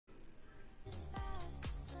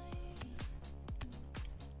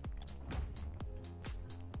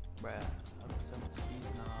Rare. I've got so much cheese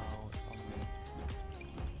now. It's on me.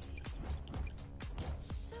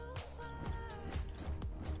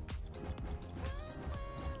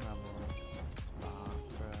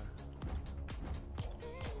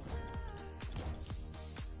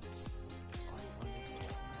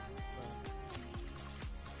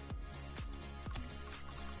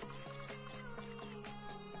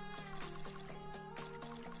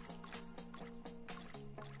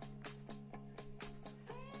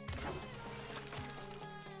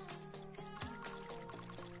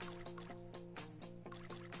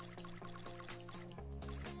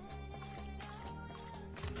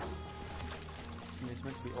 It's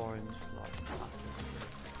meant to be orange, like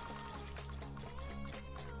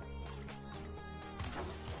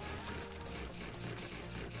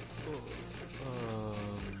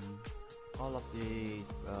I love these,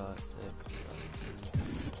 sick.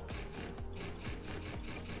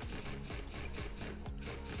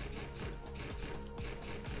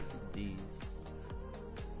 These.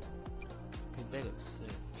 Okay, they look sick.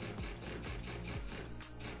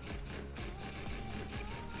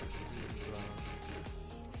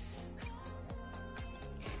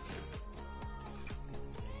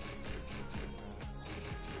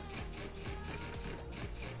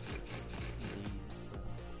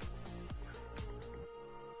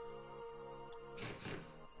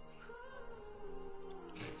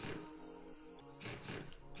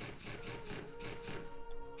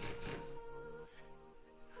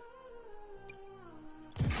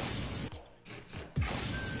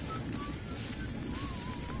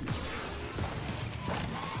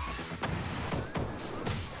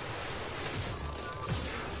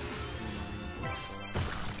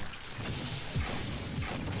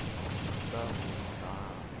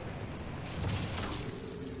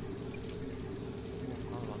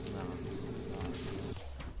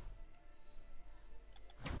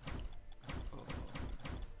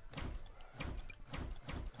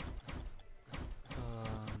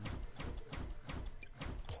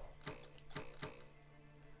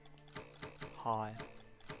 Hi.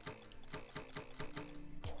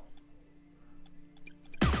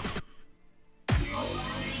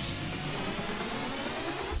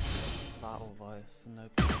 Battle Vice, no.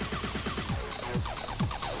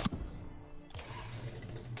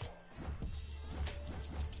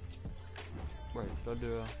 Wait, should I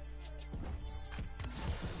do a...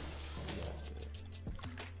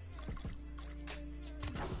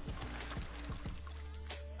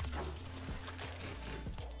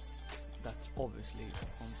 That's obviously on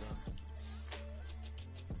the...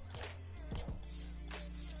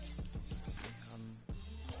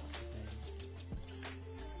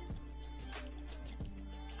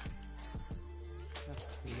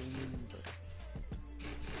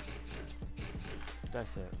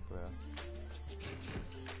 That's it, bro. I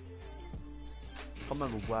can't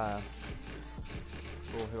remember where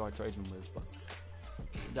or who I traded them with, but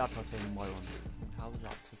that's how I taken my ones. How was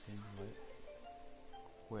that taken? Wait.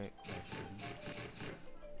 Quick question.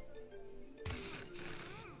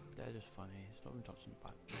 They're just funny. It's not even touching the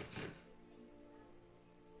back.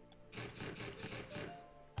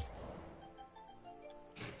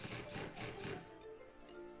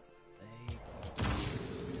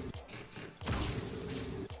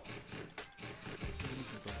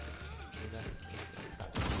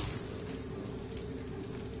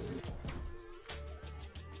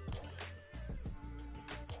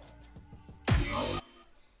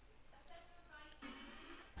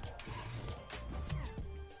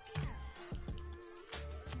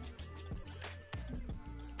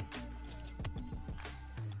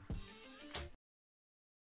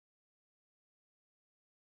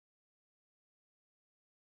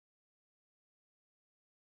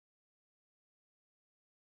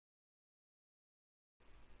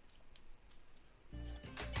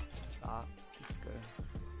 Let's go.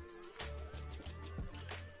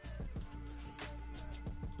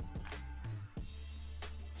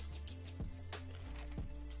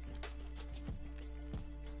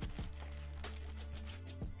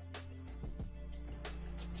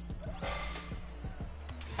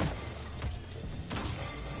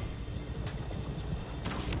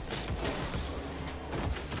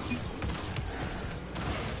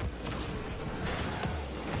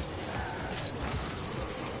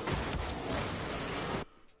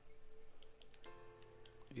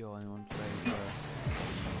 Yo, anyone play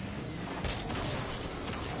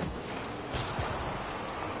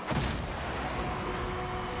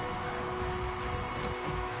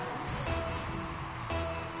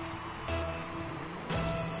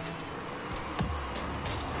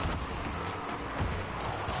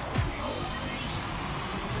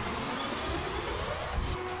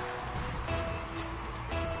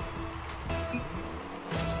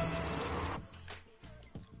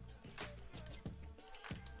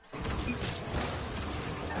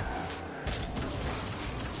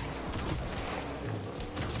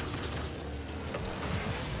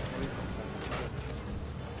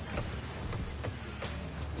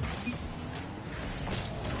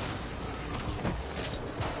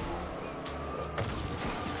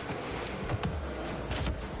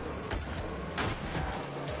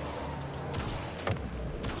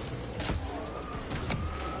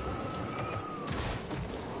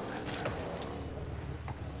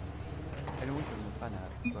Anyone can be fan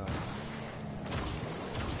at, but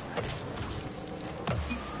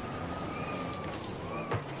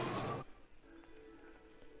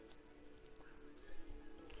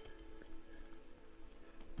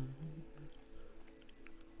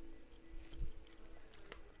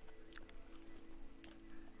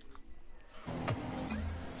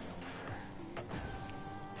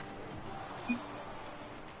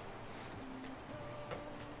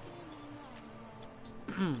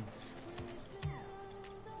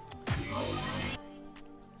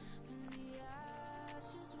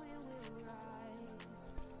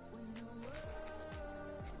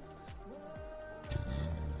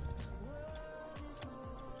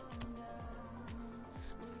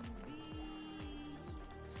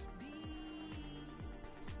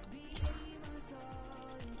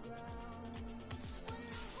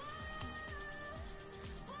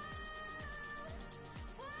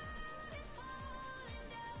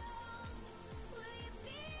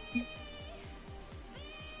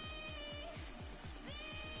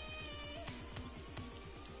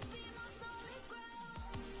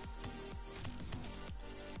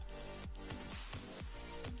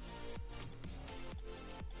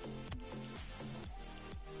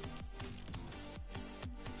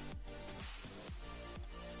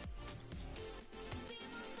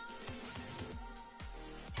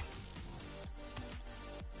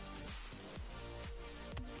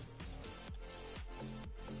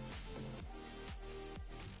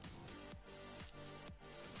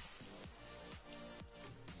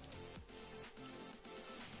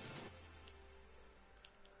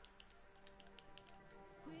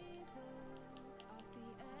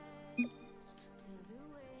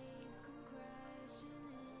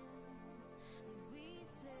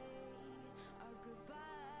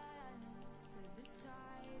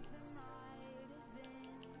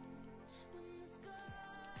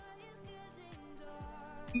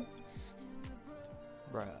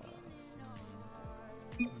bruh.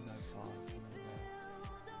 No pass.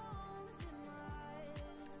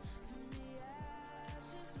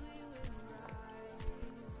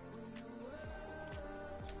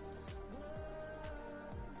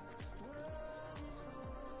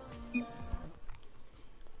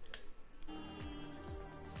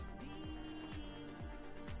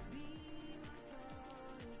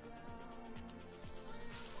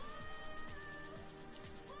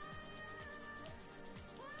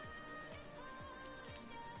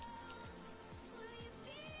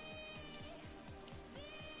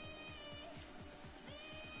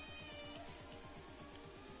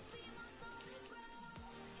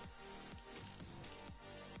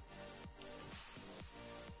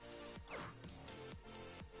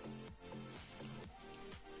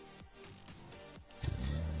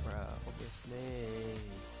 Bruh, obviously.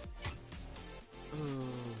 Ooh.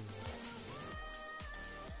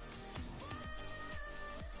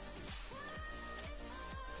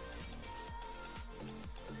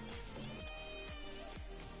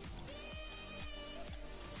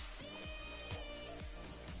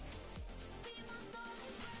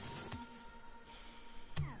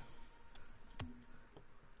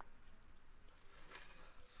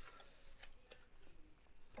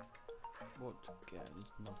 What to get? There's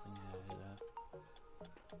nothing here.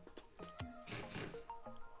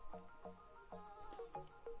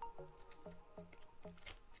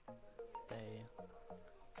 They.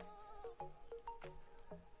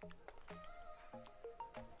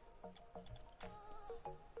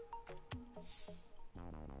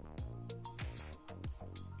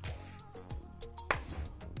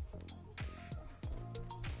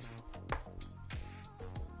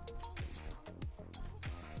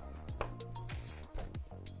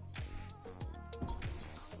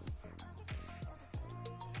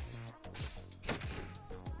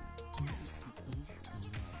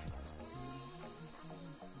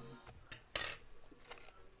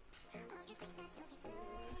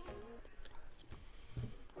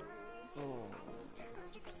 Oh.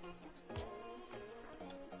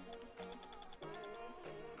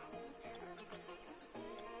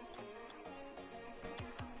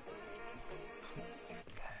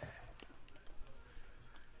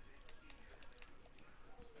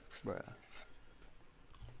 Bruh.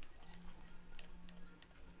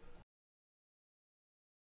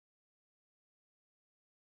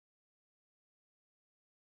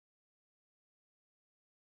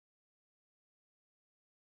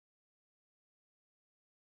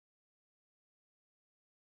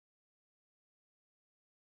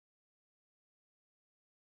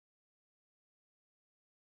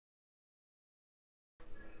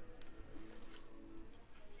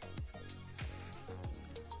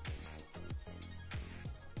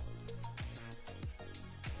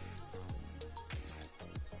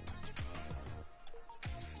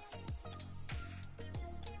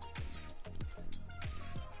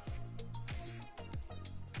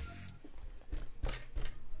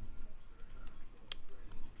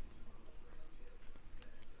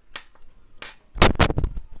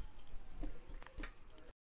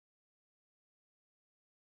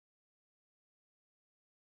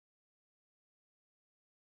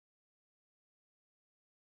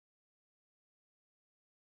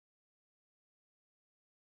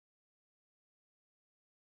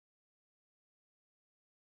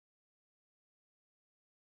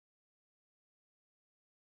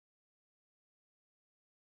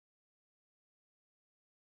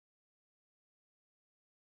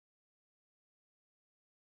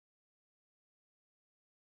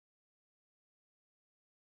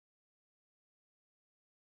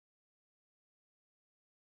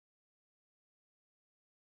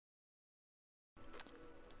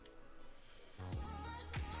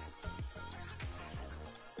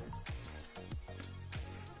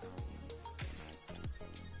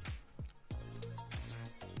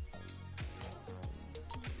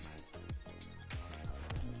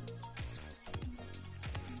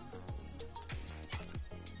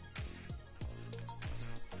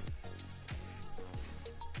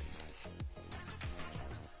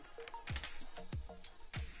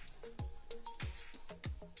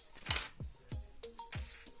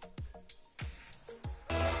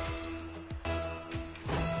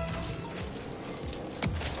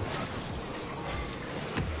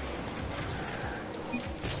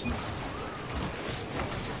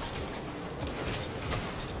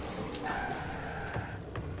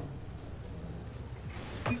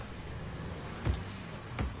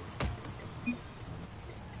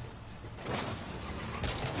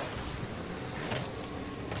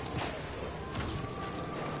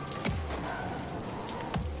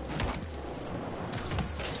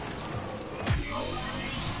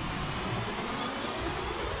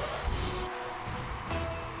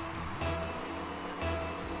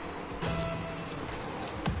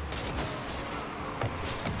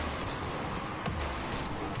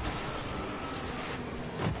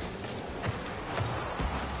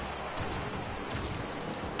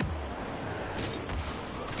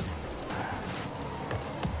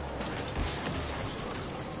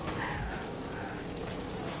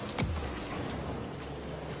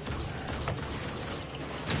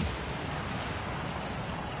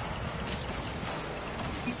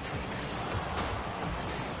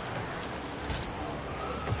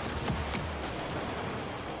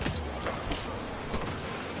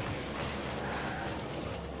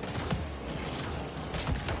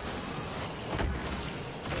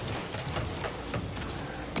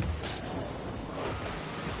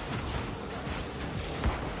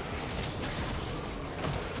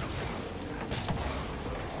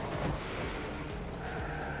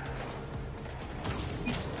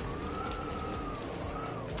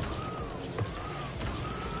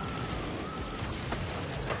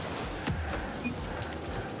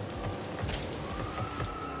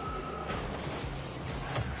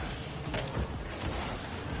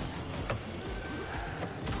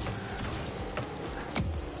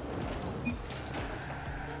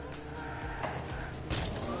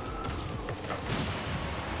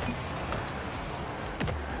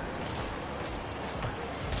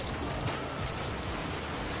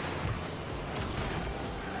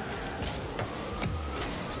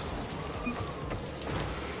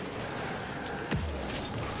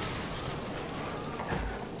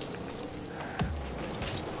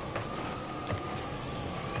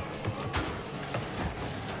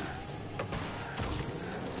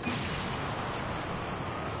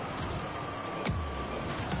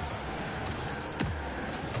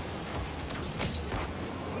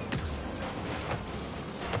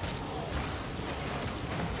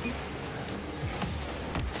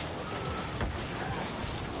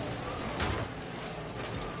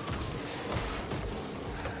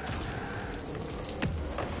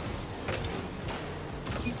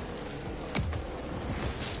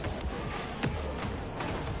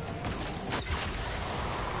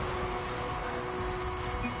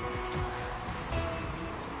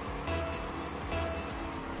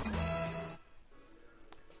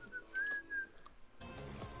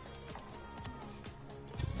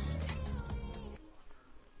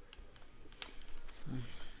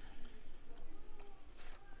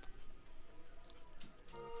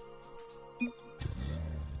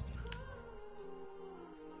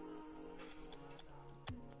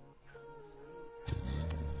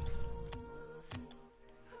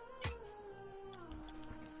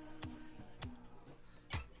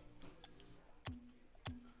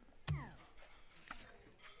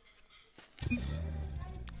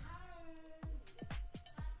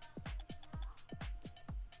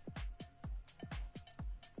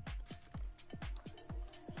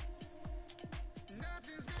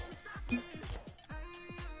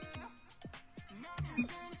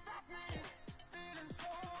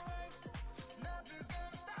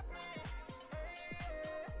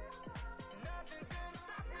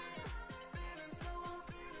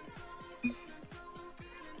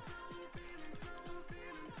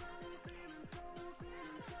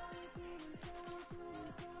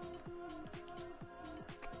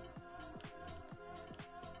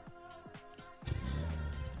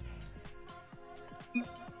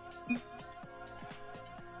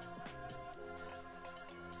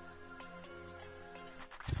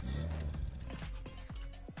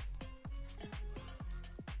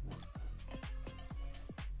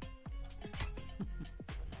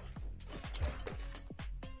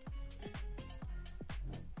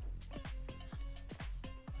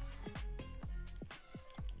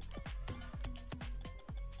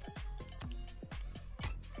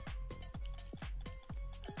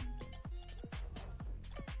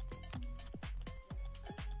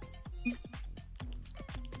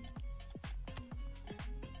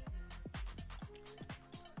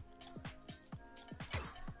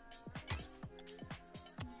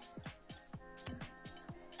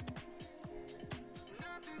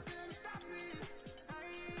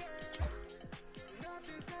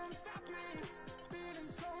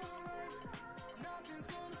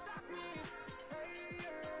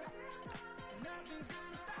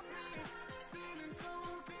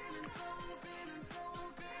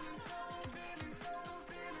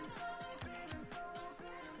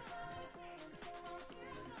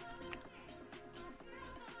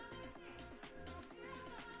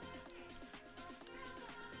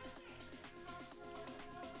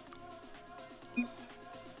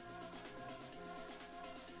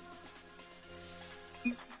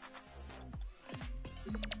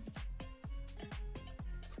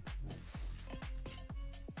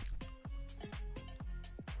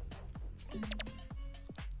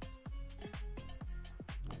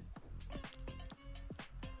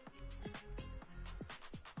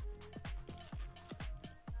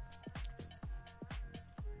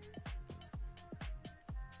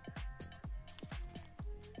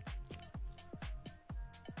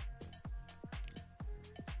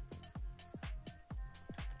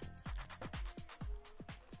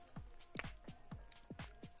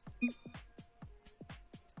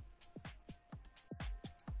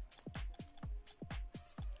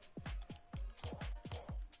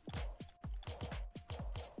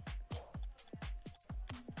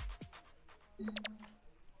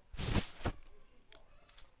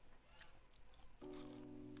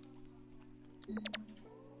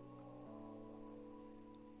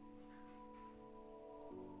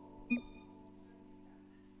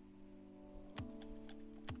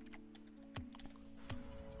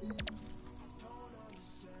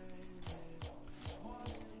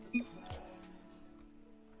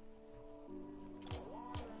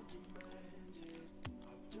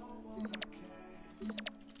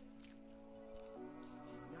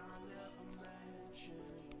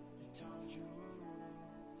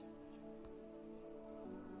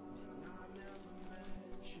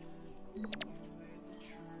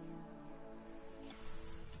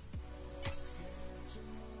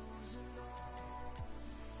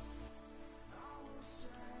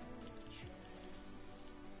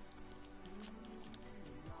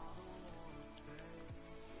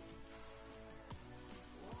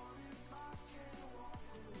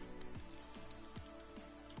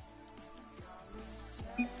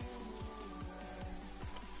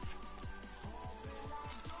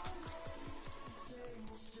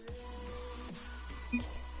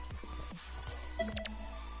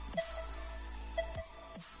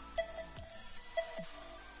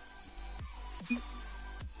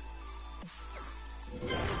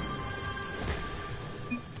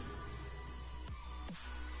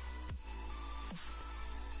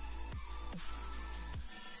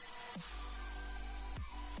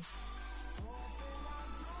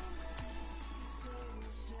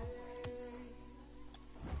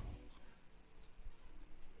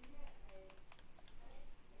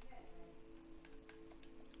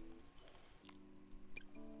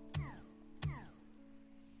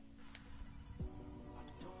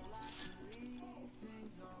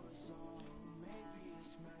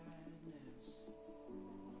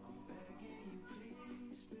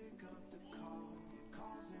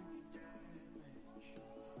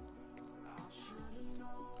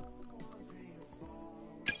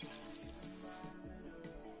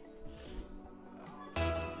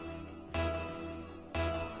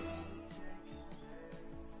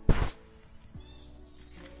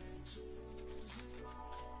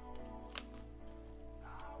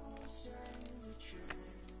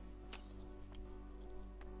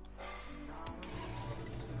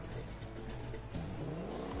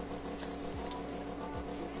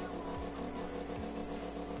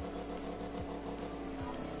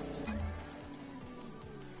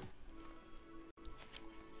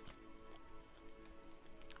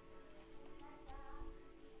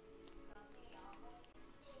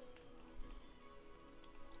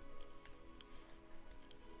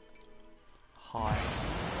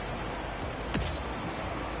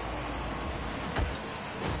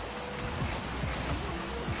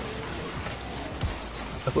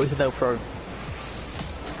 I thought it was a Velcro.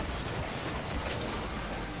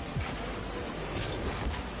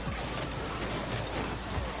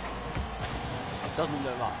 It doesn't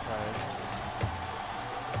look like so.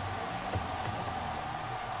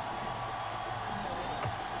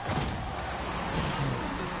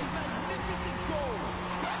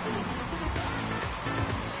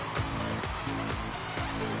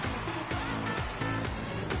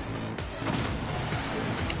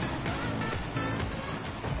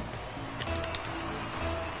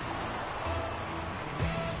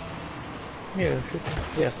 Yeah,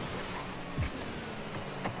 yeah.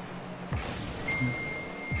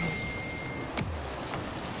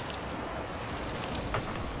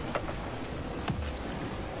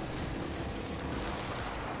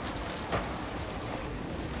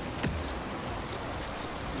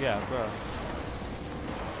 Yeah, bro.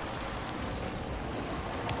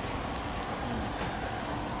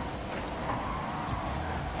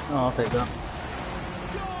 Oh, I'll take that.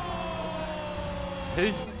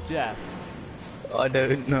 Who's Jeff? I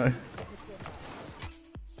don't know.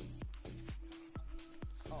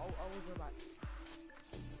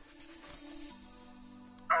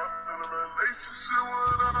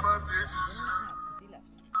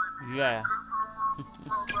 Yeah.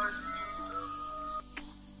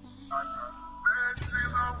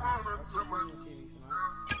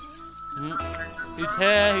 He's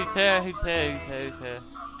here, he's here, he's here, he's here, he's here.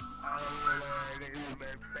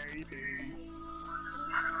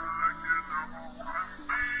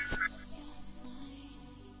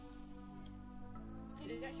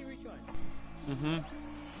 Did it actually rejoin?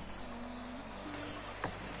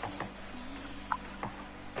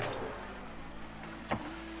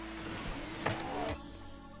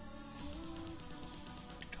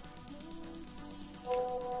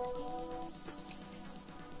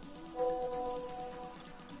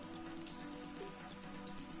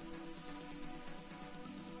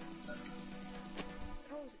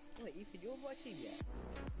 Wait, Ethan, you're on my team yet?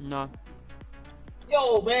 No.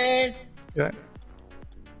 Yo, man. You right?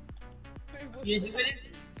 You with it?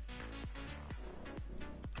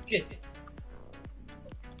 Good.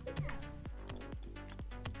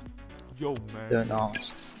 Yo, man. Don't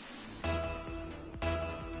ask.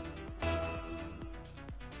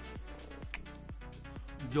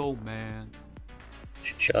 Yo, man.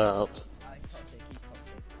 Shut up. He's toxic, he's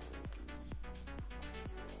toxic.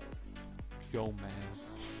 Yo, man.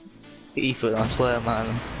 Ethan, I swear,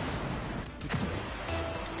 man.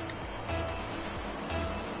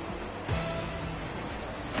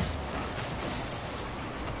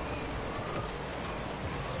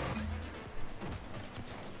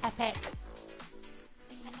 Epic.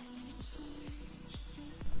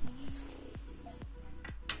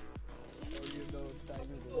 Oh, you know time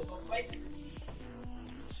it is.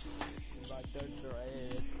 But don't try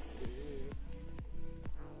it.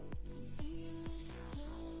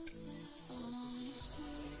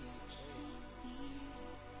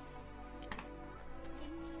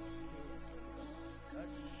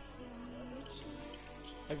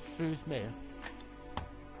 Excuse me.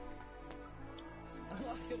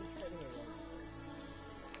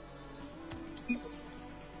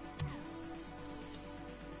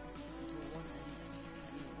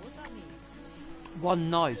 What's that mean? One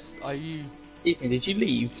nice. Are you? Ethan, did you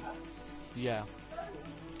leave? Yeah.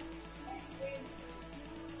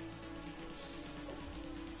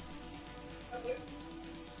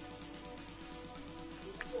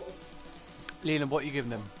 Leland, what are you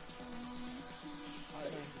giving him?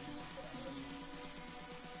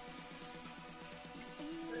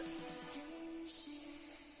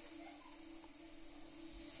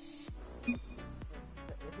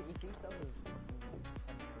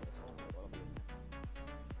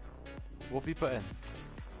 What have you put in?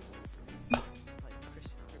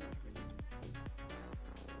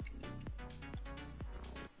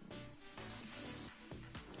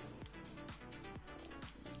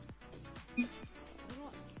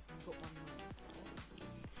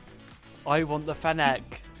 I want the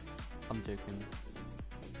Fennec. I'm joking.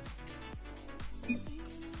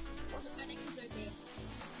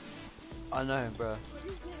 I know, bro.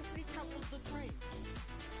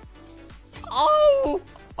 Oh!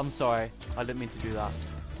 I'm sorry. I didn't mean to do that.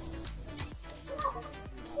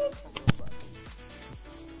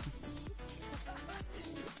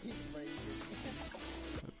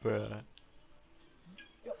 Bruh.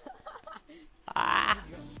 Ah!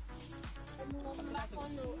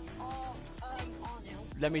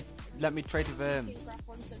 Let me trade with him.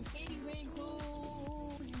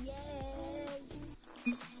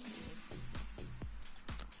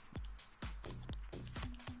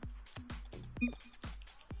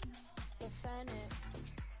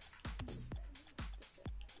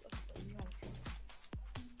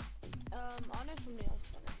 know somebody else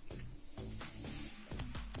has done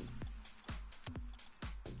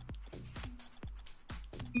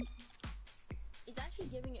it. He's actually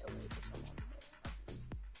giving it away to someone.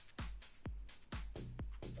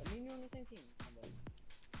 I mean, you're on the same team. Amber.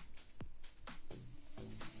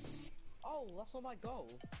 Oh, that's not my goal.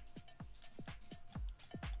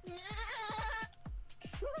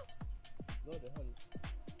 Lord, hell.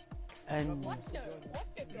 And What the? What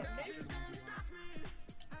the goodness?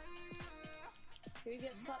 Who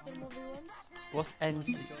gets clapped in 1v1s? what's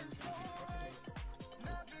NC?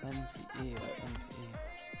 NCE or NCE?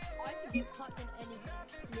 Isaac gets clapped in anything.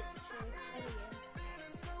 Literally,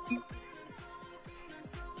 any game.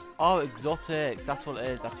 Oh, exotics. That's what it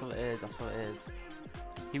is. That's what it is. That's what it is.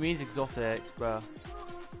 He means exotics, bruh.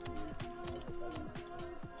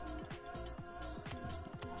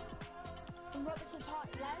 From Robertson Park,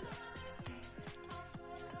 Les?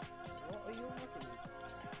 What are you on with?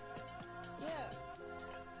 Yeah.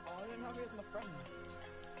 Oh, I don't have you as my friend.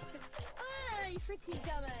 Ah, you freaky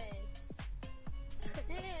dumbass!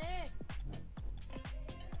 Yeah.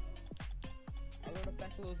 I got the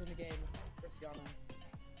best rules in the game. Cristiano.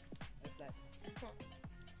 Reflex.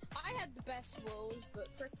 I had the best rolls, but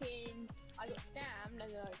frickin' I got scammed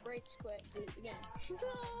and I rage quit again.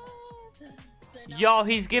 So now Yo,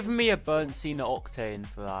 he's giving me a burnt Cena Octane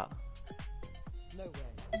for that. No way.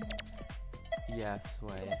 Yes,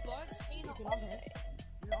 wait. Burnt Cena You can Octane.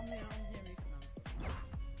 I'm here, you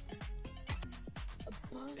A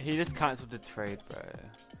burnt He just cancelled the trade, bro.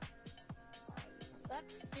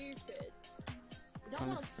 That's stupid. You don't I'm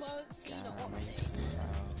want a burnt Cena scamming. Octane.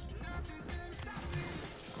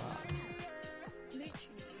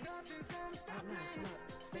 Literally.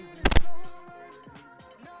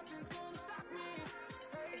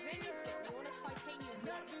 If anything, you want a titanium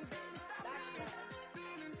one. That's rare.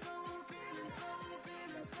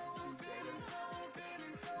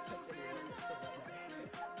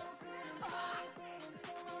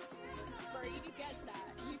 Bro, you could get that.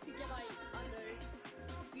 You could get like, I don't know,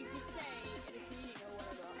 you could say in a community or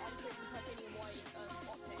whatever, I'm taking titanium white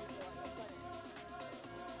octane for like a planet.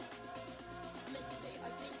 Literally, I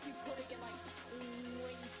think you probably get like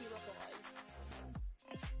 20 rocket eyes.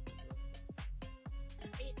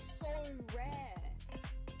 It's so rare.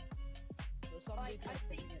 Like, I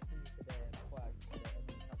think...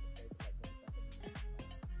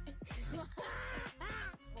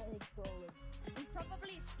 He's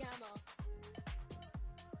probably a scammer.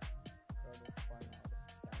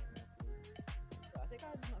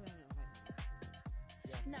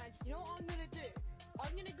 Nah, do you know what I'm gonna do?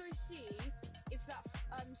 I'm gonna go see if that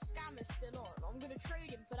scammer's still on. I'm gonna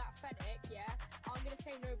trade him for that Fennec, yeah? I'm gonna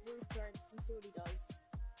say no blueprints and see what he does.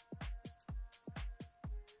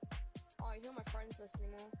 Oh, he's on my friends list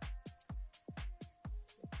anymore.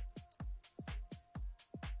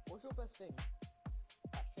 What's your best thing?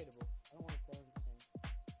 That's tradable. I don't want to play everything.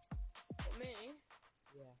 For me?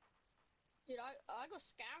 Yeah. Dude, I got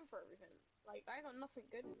scammed for everything. Like, I got nothing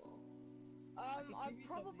good anymore. can I give you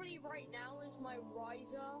probably something. right now is my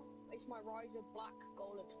Riser. It's my Riser Black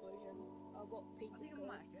Gold Explosion. I've got I painted think I gold.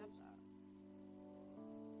 might actually have that.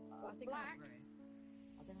 What, I think I black? have grey.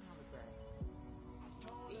 I think I have a grey.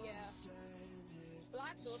 Yeah.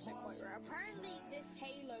 Black's also quite rare. Apparently, this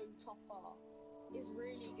Halo topper is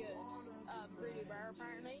really good. Really rare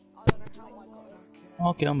apparently. I don't know how I got it.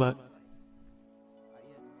 Okay, I'm back.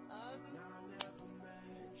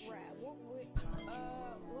 Rare.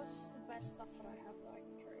 What's the best stuff that I have that I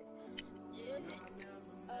can trade?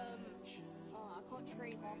 Oh, I can't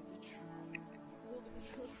trade half of this stuff.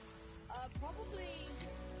 Probably.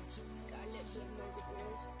 I literally have no good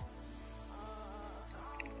wheels.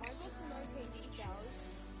 I got some okay decals.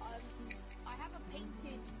 I have a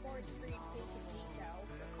painted forestry painted decal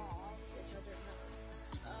for a car, which I don't know.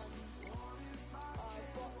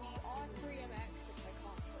 I've got the R3MX, which I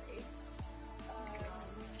can't trade.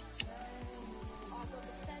 I've got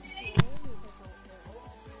the Sentinel, which I can't trade.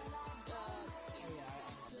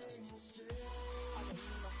 I got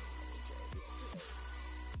nothing to trade.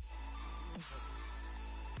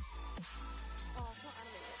 Oh, it's not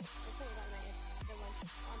animated. I thought it was animated. Never mind.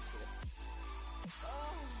 I'm stupid.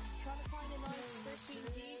 Oh, trying to find a nice freaking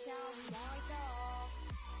decal for my car.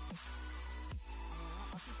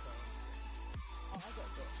 I think so. Oh, I got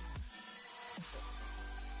it.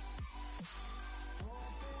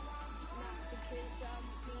 Nah, because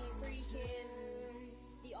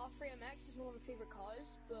the R3MX is one of my favorite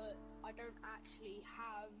cars, but I don't actually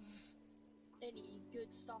have any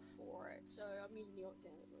good stuff for it, so I'm using the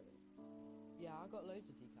Octane at the moment. Yeah, I got loads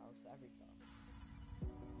of decals for every car.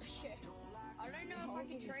 Shit. I don't know if I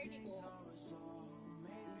can trade anymore.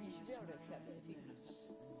 You should be able to accept it if you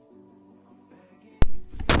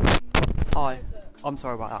Hi. I'm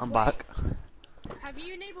sorry about that. I'm back. Have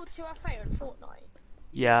you enabled 2FA on Fortnite?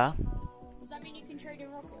 Yeah, Does that mean you can trade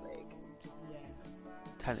in Rocket League?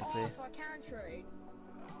 technically. Oh, so I can trade.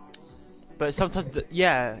 But sometimes,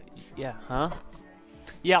 yeah, huh?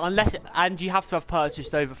 Yeah, unless, and you have to have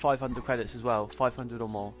purchased over 500 credits as well, 500 or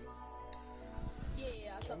more. Yeah,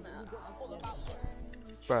 I've done that. I bought the vouchers.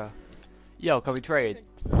 Bruh. Yo, can we trade?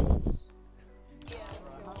 Yeah.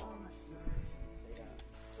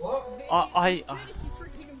 What? I Courtesy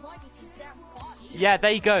freaking invite me to the damn party. yeah,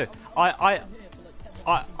 there you go.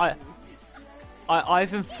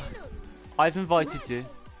 I've invited you.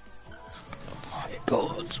 My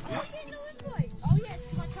God. I get no invite. Oh yeah,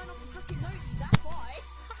 because I turn off the freaking notice, that's why.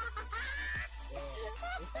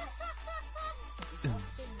 Is that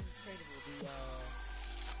thing tradable, the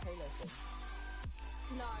Halo thing?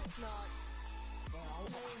 No, it's not. Well,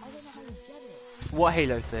 I don't know how you get it. What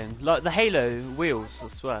Halo thing? Like the Halo wheels, I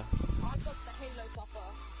swear. I got the Halo topper.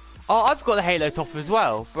 Oh, I've got the Halo top as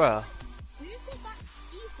well, bruh. Who's got that?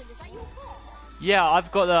 Ethan, is that your car? Yeah,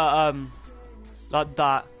 I've got the like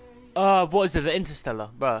that. What is it? The Interstellar,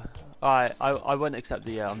 bruh. Alright, I won't accept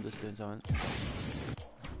the. I'm just doing something.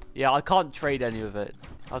 Yeah, I can't trade any of it.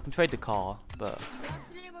 I can trade the car, but You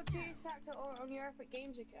must enable 2-factor on your Epic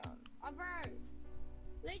Games account. Bro,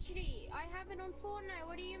 literally, I have it on Fortnite.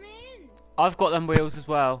 What do you mean? I've got them wheels as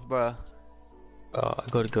well, bruh. Oh, I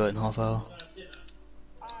gotta go in half hour.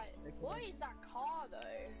 What is that car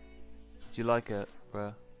though? Do you like it,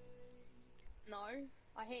 bruh? No,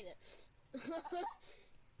 I hate it.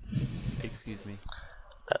 Excuse me.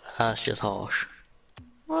 That's just harsh.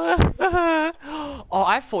 Oh,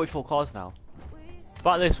 I have 44 cars now.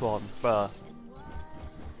 But this one, bruh.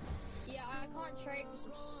 Yeah, I can't trade for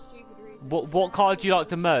some stupid reason. What car do you like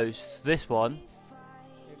the most? This one?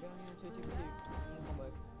 You're going into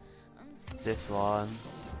a 2v2. This one?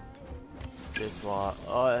 This one?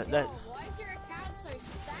 Oh, Yo, that's... why is your account so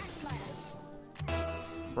stacked like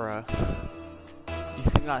that? Bruh. You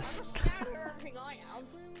think I'm that's... not stacked with everything I have.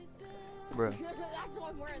 Bruh. That's why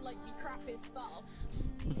I'm wearing like the crappiest stuff.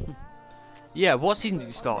 Yeah, what season did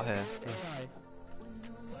you start here? Combos and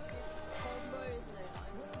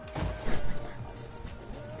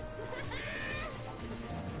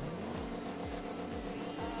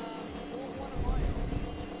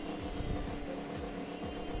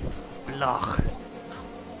what am I on? Bloch.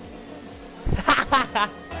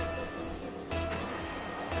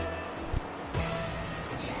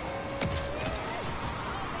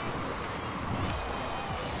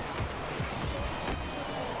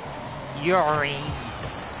 Yuri.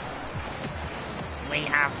 We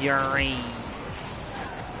have Yuri.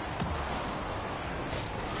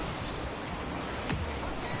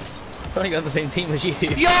 I only got on the same team as you.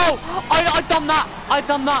 Yo! I done that! I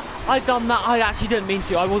done that! I actually didn't mean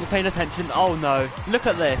to. I wasn't paying attention. Oh no. Look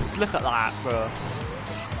at this. Look at that, bro.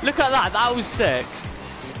 Look at that. That was sick.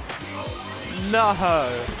 No.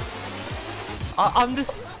 I'm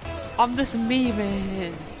just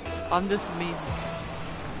memeing. I'm just memeing.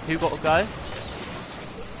 Who got to go?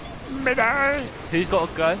 Me. Who's got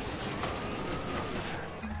to go?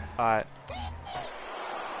 Alright.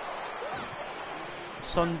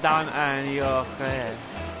 Sundown and Yorkshire.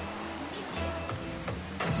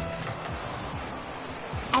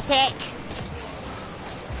 Epic!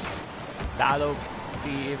 That'll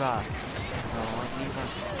be that.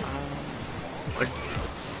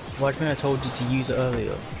 Why do you think I told you to use it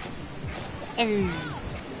earlier?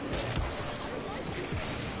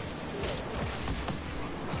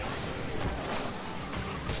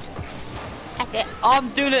 Epic! I'm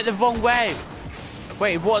doing it the wrong way!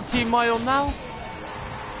 Wait, what team am I on now?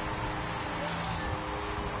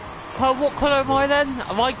 What colour am I then?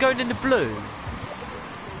 Am I going in the blue?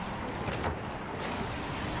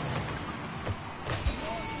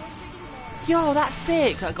 Yo, that's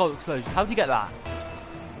sick! That gold explosion. How did you get that?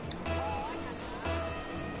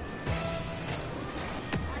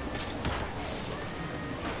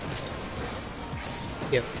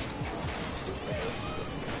 Yep.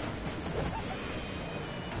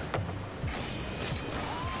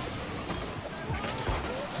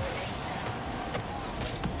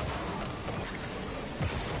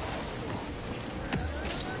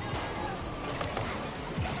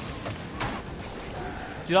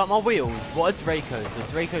 Do you like my wheels? What are Dracos? The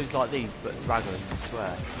Dracos like these, but dragons, I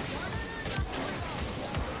swear.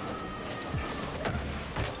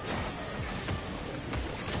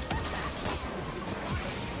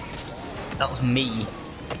 That was me.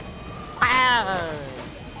 Ah!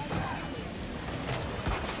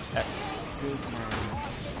 That's good, man.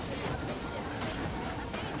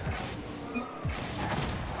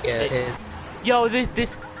 Yeah, It's- Yo,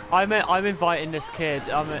 this. I'm inviting this kid.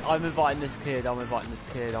 I'm inviting this kid. I'm inviting this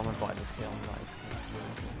kid. I'm inviting this kid. I'm inviting this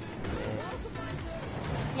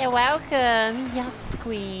kid. You're welcome, yes,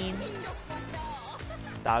 queen.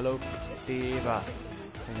 Hello, diva.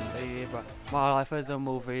 Diva. My life is a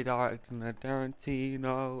movie directed by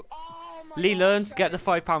Tarantino. Oh my Leland, gosh, get the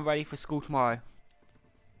that is- £5 ready for school tomorrow.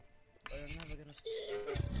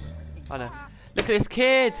 I know. Look at this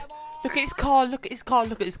kid. Look at his car. Look at his car.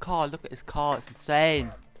 Look at his car. Look at his car. It's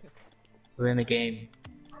insane. we're in the game.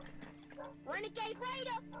 Renegade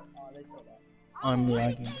Raider! Oh, they saw that. I'm Oh,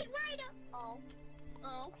 lagging. Renegade Raider! Oh.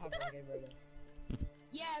 Oh. I have Renegade Raider.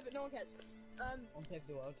 Yeah, but no one cares. On Save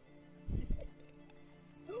the World.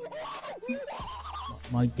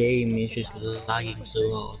 My game is just lagging so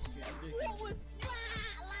hard. What was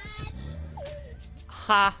that, lad?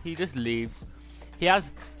 Ha! He just leaves. He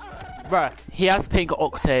has, bruh. He has pink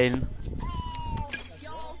octane. Yo,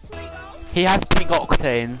 sweet girl. He has pink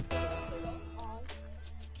octane. Oh.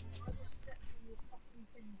 I just stepped on your fucking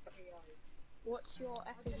thing, Theo. What's your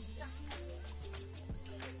effing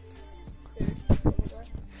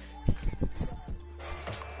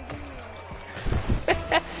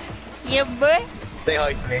Yeah, boy. Say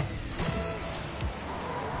hi to me.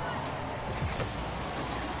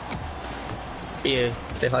 You,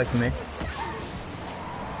 say hi to me.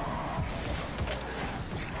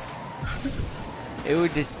 It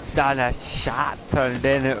was just done a shot and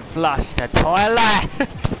then it flushed the toilet.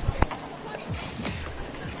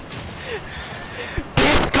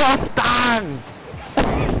 Disgusting!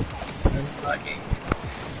 I'm lagging.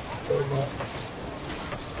 So much.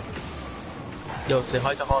 Yo, say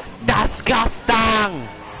hi to Hot. Disgusting!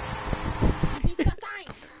 disgusting?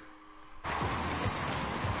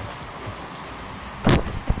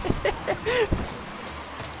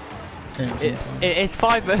 It's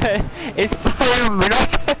 5 minutes. It's 5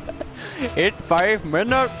 minutes. It's 5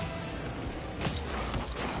 minutes.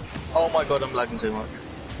 Oh my god, I'm lagging so much.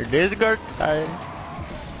 It is good time.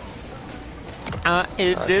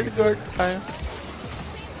 It is good time.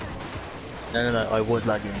 No, I was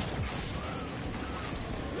lagging.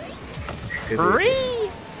 Free.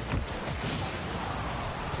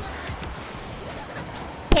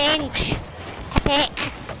 Pinch. Epic.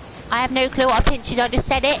 I have no clue what a pinch is. I just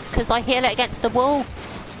said it because I hear it against the wall.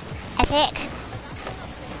 Epic.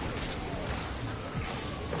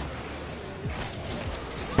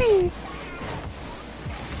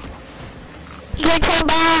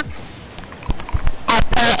 YouTuber.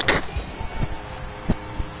 Epic.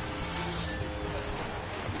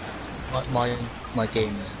 My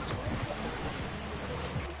game is.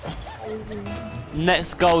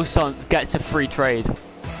 Next goal gets a free trade.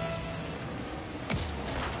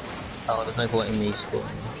 Oh, there's no point in me scoring.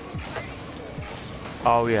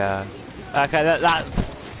 Oh yeah. Okay,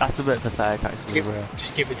 that's a bit pathetic actually.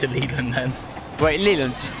 Just give it to Leland then. Wait,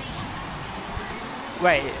 Leland.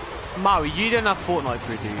 Wait, Maui, you don't have Fortnite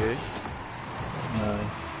crew, do you?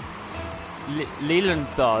 No. Leland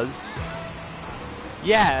does.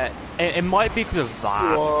 Yeah, it might be because of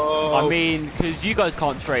that. Whoa. I mean, because you guys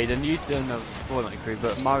can't trade and you don't have Fortnite crew,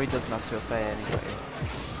 but Maui doesn't have 2FA anyway.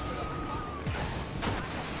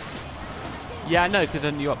 Yeah, I know, because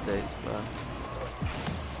of new updates, but...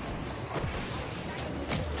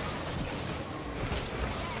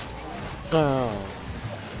 Oh.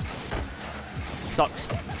 Sucks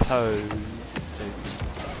toes.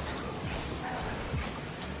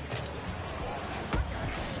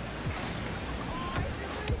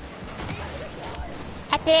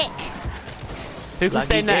 Epic. Who can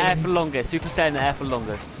stay in the Laggy air game. for longest? Who can stay in the air for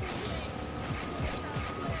longest?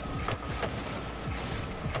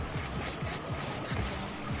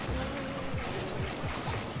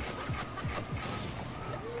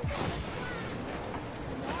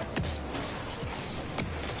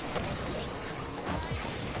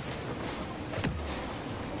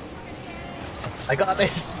 I got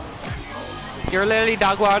this! You're Lily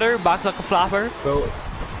Dogwater, back like a flapper. Bro,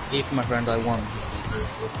 if my friend I won.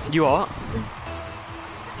 You are?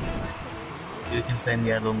 You can send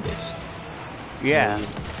the longest. Yeah.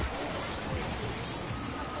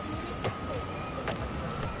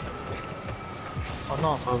 Oh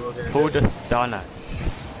no, I was gonna Who just done it?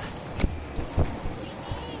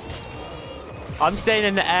 I'm staying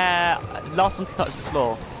in the air. Last one to touch the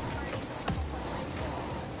floor.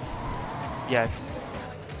 Yeah.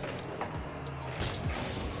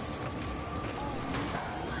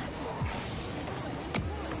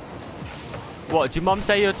 What? Did your mum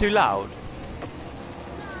say you're too loud?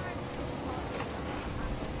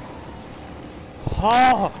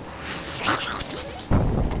 Oh!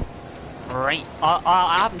 Right.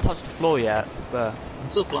 I haven't touched the floor yet, but I'm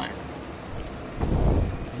still flying.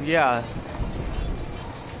 Yeah.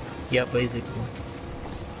 Yeah, basically.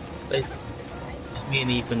 Basically. It's me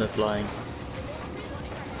and Ethan are flying.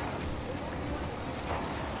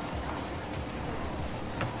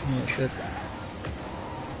 Yeah, it should.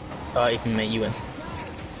 Ethan, mate, you win.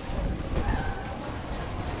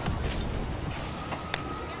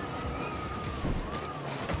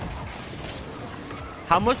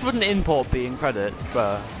 How much would an import be in credits,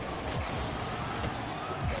 bro?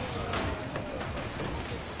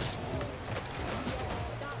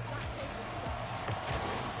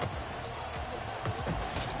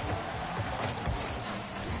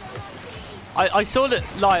 I saw that,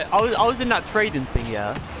 like, I was in that trading thing,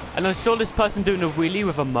 yeah, and I saw this person doing a wheelie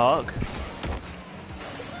with a Merc.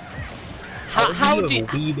 How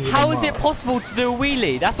is it possible to do a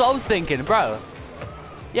wheelie? That's what I was thinking, bro.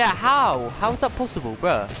 Yeah, how? How is that possible,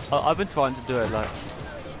 bro? I've been trying to do it, like.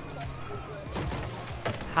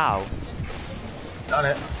 How? Got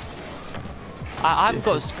it. I haven't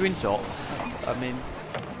got a screenshot. I mean,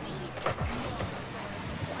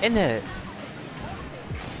 in it.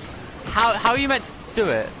 How are you meant to do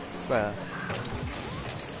it, bro?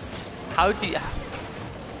 How do you?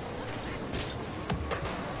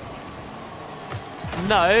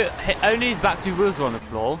 No, only his back two wheels were on the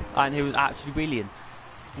floor, and he was actually wheeling,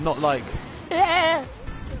 not like. Yeah.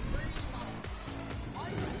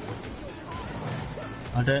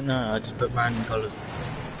 I don't know. I just put random colours.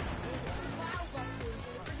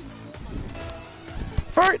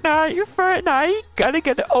 Fortnite, gotta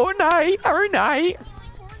get it all night, every night.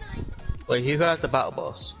 Wait, who has the battle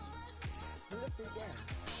boss?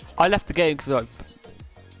 I left the game because like,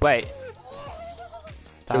 wait.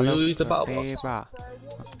 So we use the battle boss.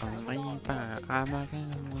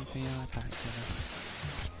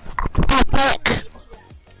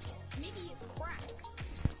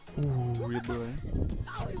 Ooh, yeah, boy.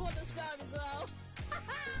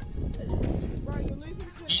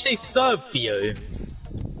 Did you say serve, Theo?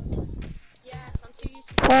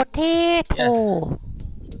 Potato. Yes.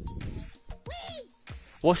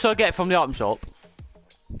 What should I get from the item shop,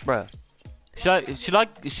 bruh?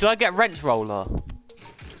 Should I get wrench roller?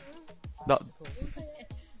 No,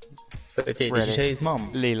 Okay, did Really? you say his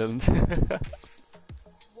mum? Leland.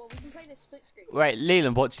 Well, we can play this split screen. Wait,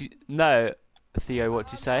 Leland, what you? No, Theo,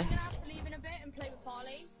 what you say? I'm gonna have to leave in a bit and play with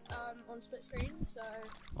Harley on split screen. So.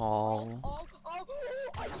 Oh.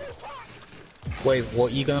 I'm so cracked. Wait,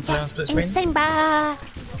 what are you gonna play on split screen? Simba.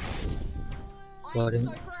 Why I'm didn't-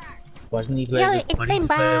 so cracked. Why didn't he play Yo, with- it's why didn't he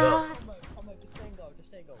play with Simba. us? Just stay in goal, just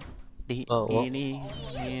stay in goal. Oh, what?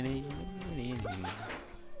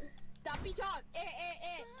 Dappy John,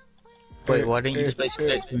 Wait, why didn't you just play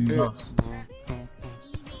split screen with us?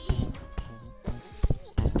 easy.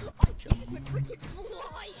 I just went freaking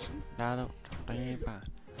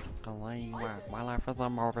flying. My life is a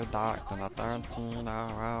movie dark and a 13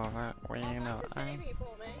 hour Save it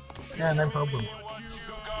for me. Yeah, no problem.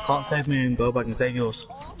 Can't save me and go back and save yours.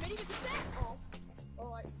 Oh, Minnie with the set. Oh.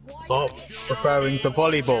 Alright, why? Stop referring to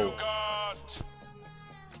volleyball.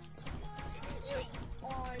 I'm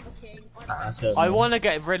a king. That's hurt I me. want to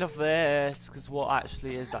get rid of this because what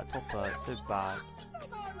actually is that topper? It's so bad.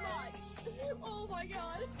 So much. Oh my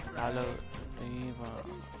god. Hello, Eva.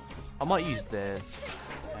 I might use this.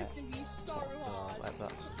 Roasting you so hard. Like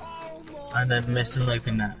that. Oh my. And then miss and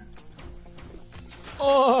open that.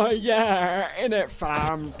 Oh yeah, in it,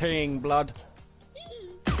 fam, ting blood. I'm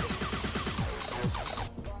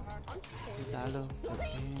Hello,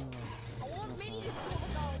 I want Minnie to score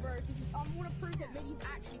the goal, bro, because I want to prove that Minnie's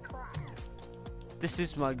actually cracked. this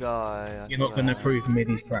is my guy. I You're not gonna swear. prove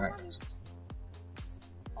Middy's cracked.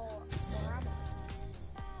 Or am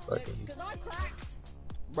I? Okay. It's because I'm cracked.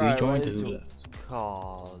 Bro, you joined where's to your that.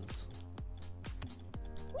 cars?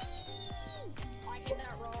 I hit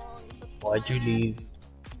that wrong. It's a Why'd you leave?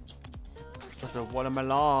 Just a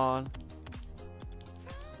watermelon.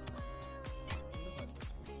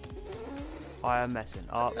 I am messing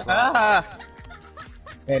up. Ah!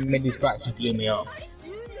 And Middy's cracked just blew me up. Why did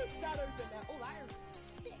you miss that open there? Oh, that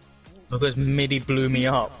is sick. Because Middy blew me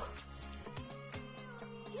up.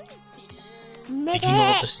 Did you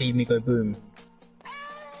not just see me go boom? Hey,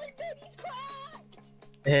 Minnie's cracked!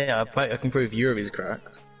 Yeah, I can prove Yuri's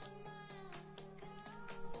cracked.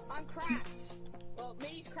 I'm cracked. Well,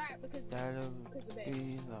 Minnie's cracked because of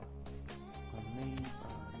me.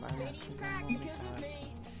 Minnie's cracked because of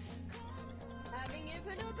me. Having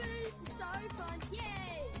infinite boost is so fun. Yay!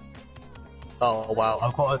 Oh wow,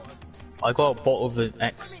 I got a bottle of an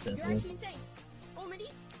X. Minnie, you're actually insane. Oh, Minnie,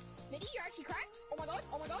 you're actually cracked. Oh my god,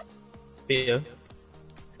 oh my god. Theo,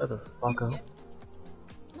 shut the fuck up.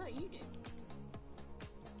 No, you did.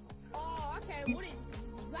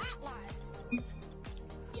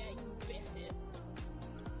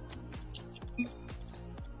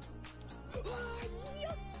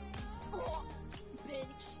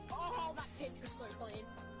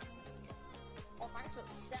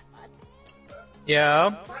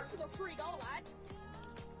 Yeah. Thanks for the free goal, lad.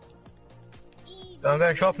 Easy. I'm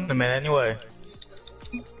going shopping in a minute anyway.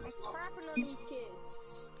 Crapping on these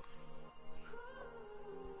kids.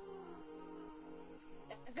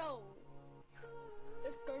 Let's go.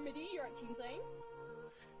 Let's go, Midi. You're actually insane.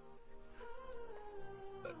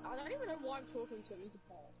 I don't even know why I'm talking to him. He's a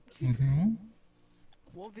ball.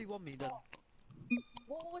 1v1 me then.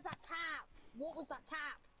 What was that tap? What was that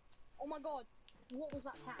tap? Oh my god. What was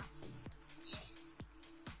that tap?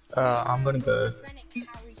 I'm gonna go. Fennec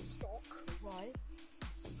carry stock. Right.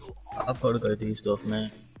 I've gotta go do stuff,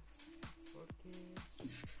 mate.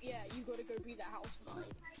 Yeah, you gotta go be that housewife.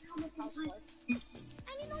 And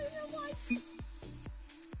you know your wife.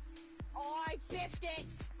 Oh, I biffed it.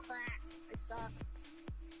 Crap. I suck.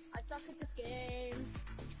 I suck at this game.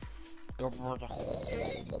 Free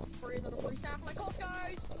another free sound for my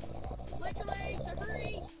Costco's. Literally, so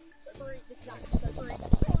free. So free. This is actually so free.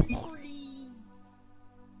 So free. Whee!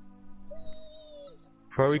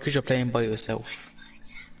 Probably because you're playing by yourself.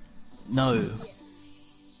 No.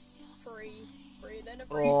 Free. Free. Then a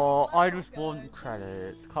free Oh, sound for my I just want Costco's.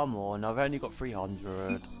 credits. Come on, I've only got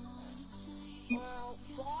 300. Well,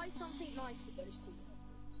 buy something nice with those 2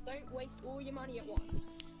 points. Don't waste all your money at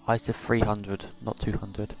once. I said 300, not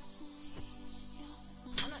 200.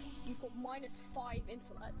 I know, you've got -5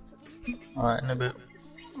 intellect. Alright, in a bit.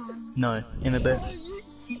 No, in a bit.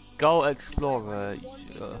 Go Explorer.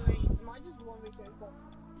 Might just 1v2 bots.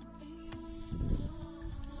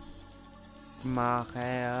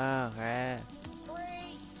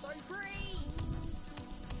 Free! So free!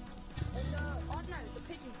 And I don't know, the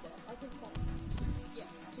pigeon set, I think so. Yeah,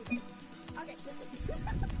 2 points. Okay, this one.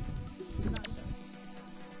 No, sorry.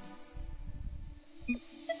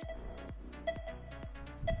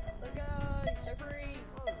 Let's go! So free!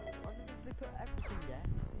 Oh, I can just put everything there.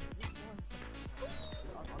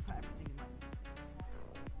 I'll put everything in my...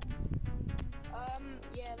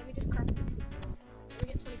 Yeah, let me just crack this kid's one. Let me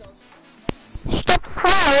get $20. Stop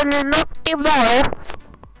throwing and not the ball.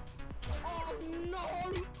 Oh no!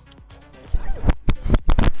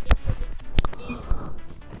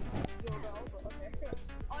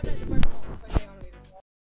 Oh no, the boat box. Okay, I'm leaving.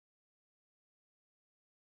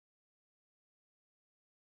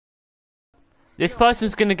 This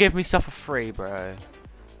person's gonna give me stuff for free, bro.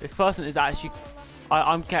 This person is actually.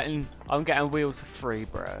 I'm getting wheels for free,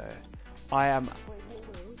 bro. I have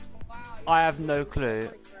no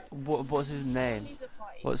clue. What's his name?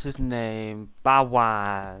 What's his name?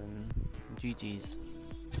 Bawan. GG's.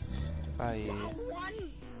 Where are you?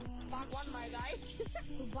 Bawan, my guy.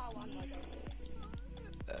 Bawan, my guy.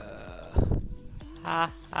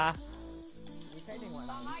 Ha ha. You're training one.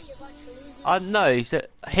 Bawan, you're about to lose it. Oh no, he said,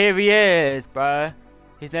 here he is, bro.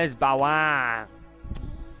 His name's Bawan.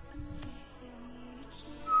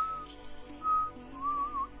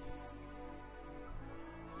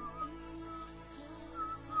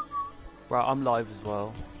 Bro, I'm live as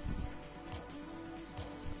well.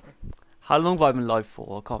 How long have I been live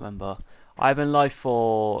for? I can't remember. I've been live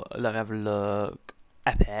for, let me have a look.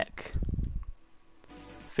 Epic.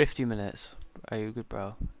 50 minutes. Are you good,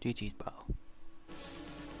 bro? GG's, bro.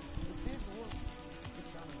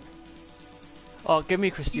 Oh, give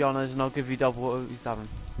me Cristiano's and I'll give you double what he's having.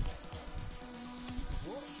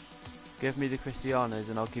 Give me the Cristiano's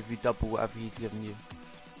and I'll give you double whatever he's giving you.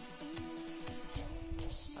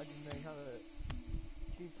 How do you know how to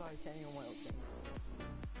choose by turning on my option?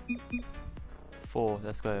 4,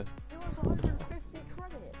 let's go. It was 150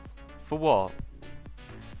 credits. For what?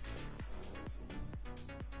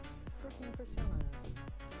 Freaking Cristiano.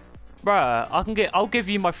 Bruh, I'll give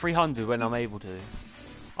you my 300 when I'm able to.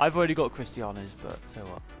 I've already got Cristiano's, but so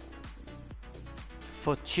what?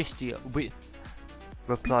 For Chisti, we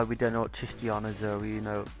don't know what Cristiano's are. We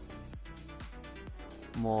know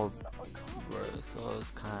more. So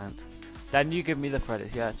can't. Then you give me the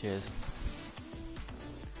credits. Yeah, cheers.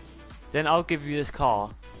 Then I'll give you this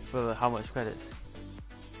car for how much credits?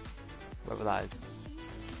 Whatever that is.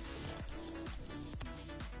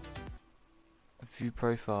 View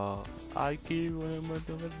profile. I keep wanting my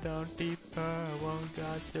down deeper. I won't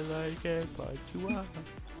got you like it, but you are.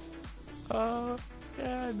 Oh,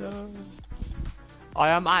 yeah, no. I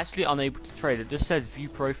am actually unable to trade. It just says view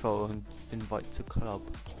profile and invite to club.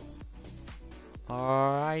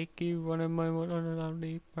 I keep running my down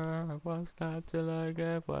deeper. I won't start till I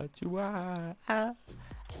get what you are.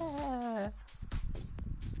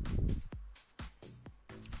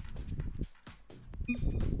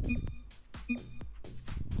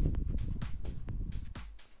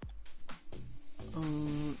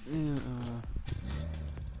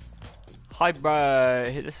 Hi,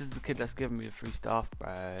 bro. This is the kid that's giving me the free stuff,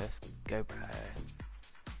 bro. Let's go, bro.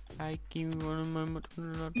 I keep running my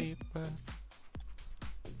motor deeper.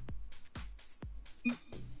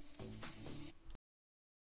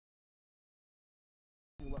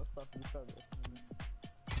 What stuff in progress?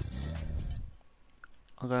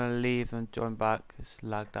 I'm gonna leave and join back. It's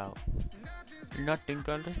lagged out. Nothing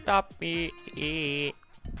gonna stop me.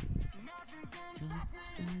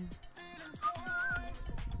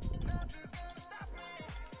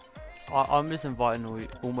 I'm just inviting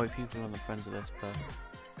all my people on the friends of this, but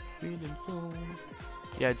feeling so.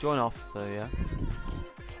 Yeah, join off though, yeah.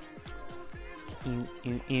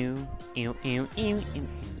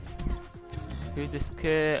 Who's this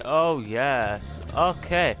kid? Oh yes.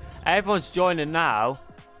 Okay, everyone's joining now.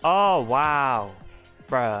 Oh wow,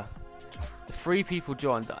 bruh. 3 people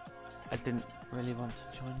joined. I didn't really want to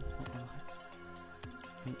join.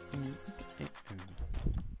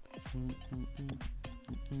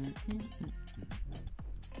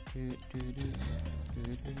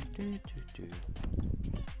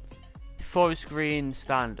 Forest Green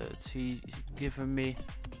standards. He's given me.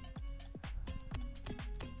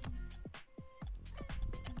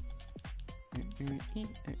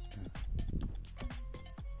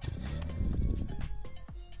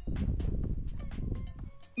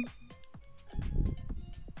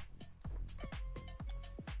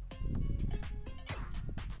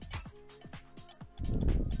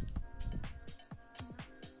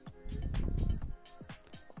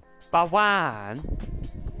 Bawan?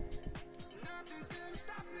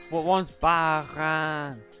 What one's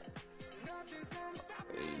Baran?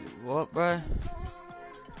 What, bro?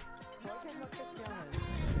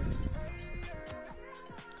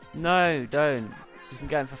 No, don't. You can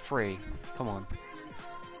get them for free. Come on.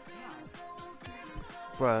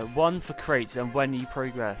 Bro, 1 for crates and when you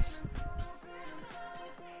progress.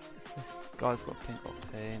 This guy's got pink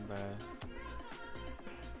octane, bro.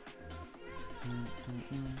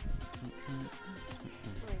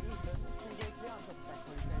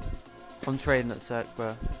 I'm trading that sec,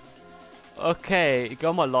 bro. Okay, go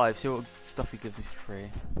on my live, see what stuff he gives me for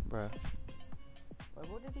free, bro. Wait,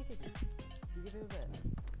 what did he give you? Did he give you a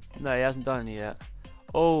bit? No, he hasn't done it yet.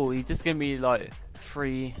 Oh, he just gave me like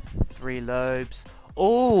three lobes.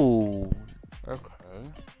 Oh, okay.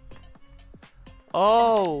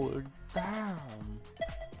 Oh, damn.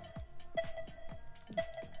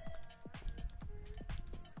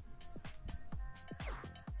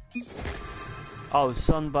 Oh,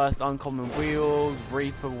 Sunburst, Uncommon Wheels,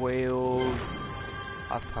 Reaper Wheels,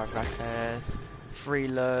 Apparatus, free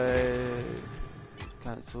load,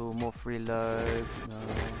 cancel, more free load, no.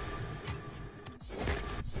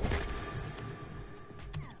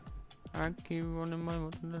 I keep running my.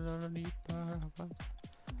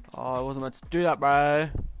 Oh, I wasn't meant to do that, bro.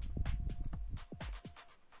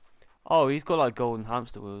 Oh, he's got like golden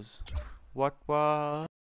hamster wheels. What?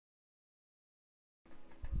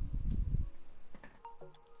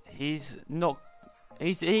 He's not.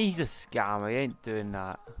 He's a scammer. He ain't doing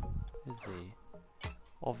that, is he?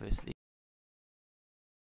 Obviously.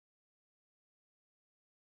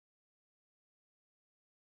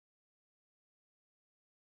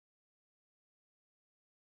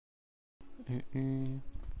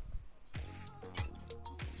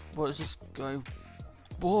 What's this guy?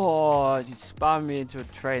 What? You spam me into a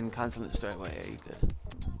train and cancel it straight away. Yeah, you good.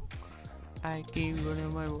 I keep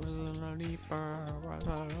running my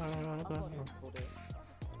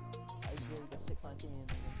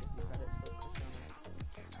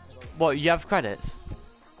What, you have credits?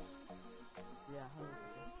 Yeah,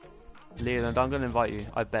 Leland, I'm gonna invite you.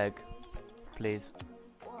 I beg. Please.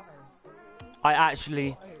 I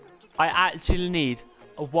actually need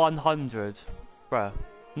a 100. Bruh.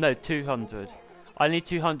 No, 200. I need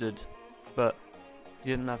 200. But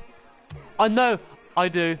you didn't have. I know! I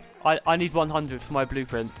do. I need 100 for my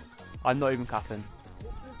blueprint. I'm not even capping.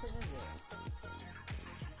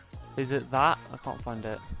 Is it that? I can't find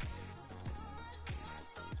it.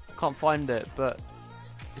 Can't find it, but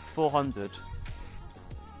it's 400.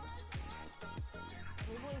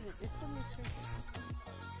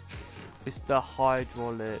 It's the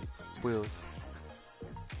hydraulic wheels.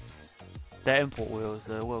 They're import wheels.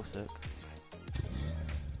 They're well sick.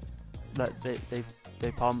 Like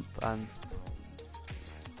they pump and.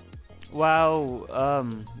 Well,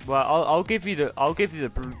 I'll give you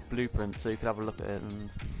the blueprint so you can have a look at it and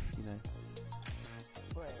you know.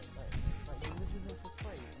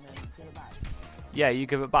 Yeah, you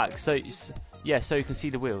give it back. So yeah, so you can see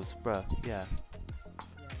the wheels, bruh. Yeah.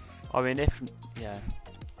 I mean, if yeah.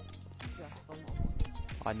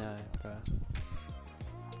 I know, bruh.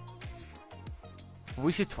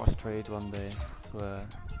 We should trust trade one day. I swear.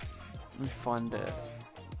 Let me find it.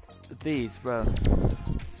 These, bruh.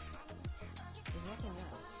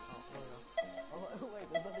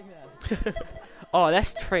 Oh,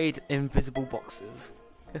 let's trade invisible boxes.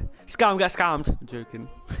 Scam, get scammed. I'm joking.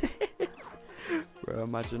 Bro,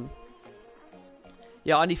 imagine.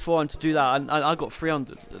 Yeah, I need 400 to do that, and I got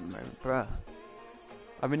 300 at the moment, bro.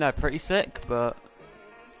 I mean, they're pretty sick, but...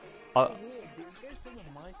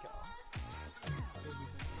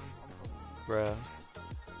 Bro.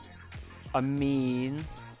 I mean,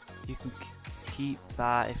 you can keep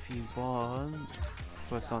that if you want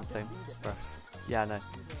for something, bro. Yeah, no.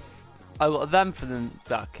 I got them for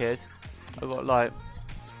that kid. I got like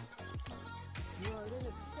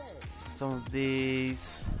some of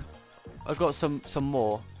these. I got some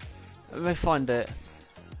more. Let me find it.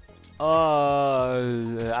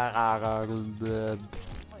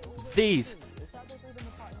 These.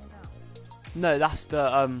 No, that's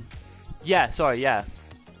the yeah, sorry, yeah,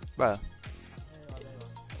 bro.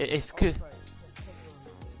 It's good.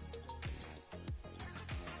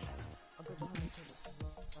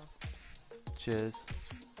 Cheers.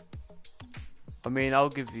 I mean, I'll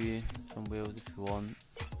give you some wheels if you want.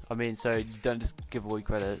 I mean, so you don't just give away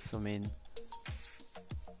credits. I mean,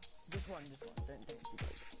 Just one. Don't do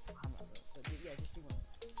like hammer. But yeah, just do one.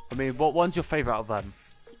 I mean, what one's your favourite out of them?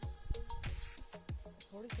 I'd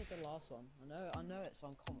probably say the last one. I know it's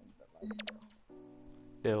uncommon, but like,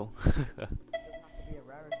 Deal. it doesn't have to be a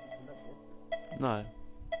rarity to look good. No.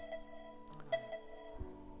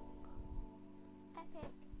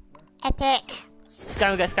 Epic.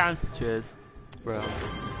 Scam, get scammed. Cheers, bro.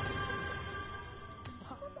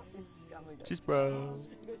 Cheers, bro.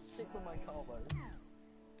 You go sick with my combo.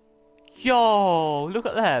 Yo, look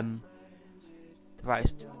at them.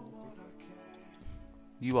 Right.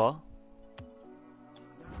 You are.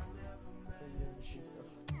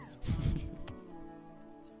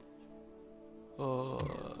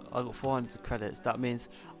 I got 400 credits. That means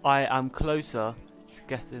I am closer to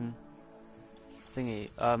getting thingy.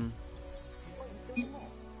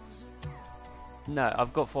 No,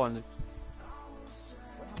 I've got 400.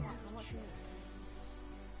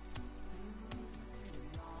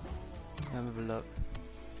 Let me have a look.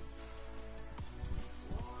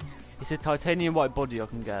 It's a titanium white body I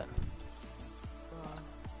can get.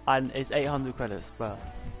 And it's 800 credits, bro.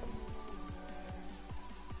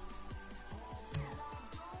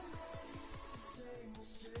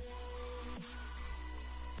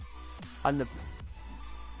 And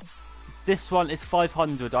this one is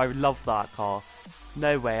 500. I love that car.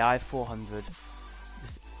 No way, I have 400.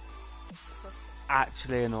 It's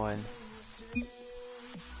actually annoying.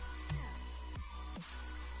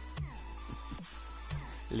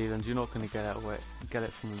 Leland, you're not gonna get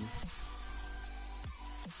it from them.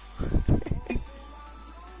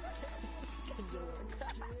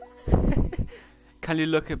 Can you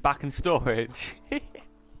look it back in storage?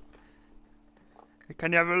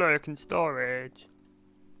 Can you have a look in storage?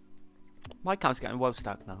 My account's getting well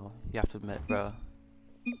stacked now, you have to admit, bro.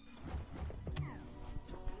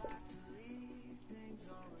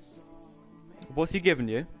 What's he giving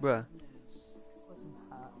you, bro?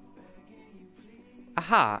 A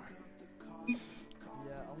hat? Yeah,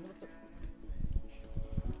 I'm gonna put.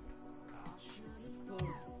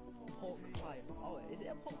 It's called pork pie. Oh, is it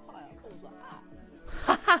a pork pie? I thought it was a hat.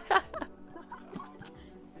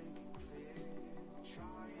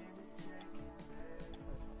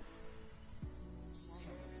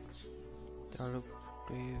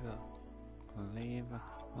 Leave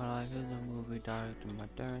my life is a movie director, my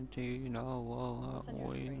Tarantino,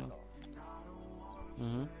 we know.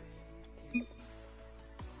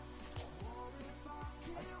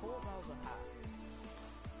 I thought that was a hat.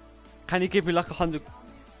 Can you give me like 100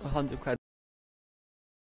 credits?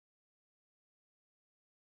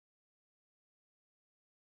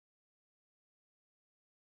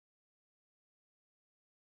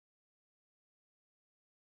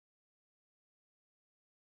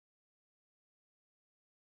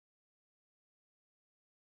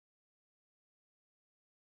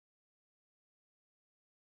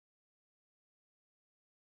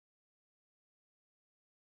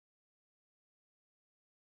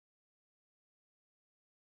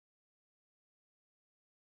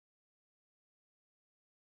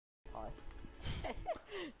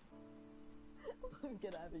 I'm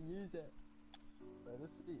gonna have to use it. Bro,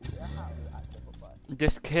 let's see. Is it a hat or actually a pork pie?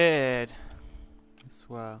 This kid, I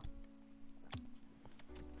swear.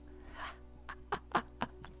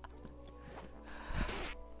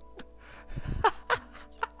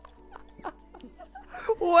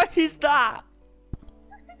 What is that?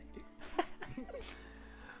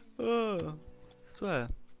 Oh, I swear.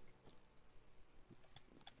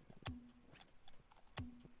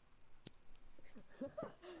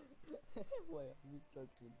 Wait, I'm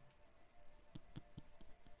joking.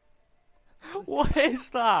 What is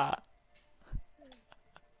that?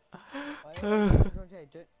 Don't join trade.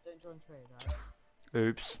 Don't join trade, right?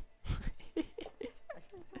 Oops.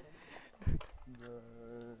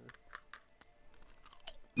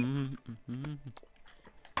 Mm-hmm.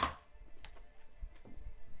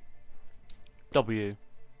 W.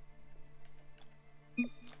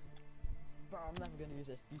 Bro, I'm never gonna use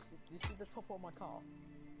this. Do you see the top of my car?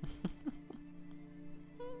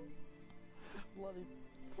 Bloody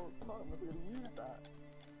poor car, I'm never gonna use that.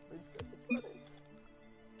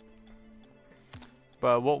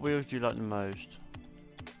 Bro, what wheels do you like the most?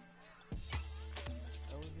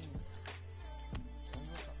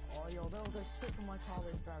 Oh, yo, they'll go sick on my car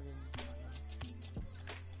with dragons.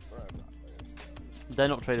 Bro. They're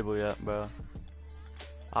not tradable yet, bro.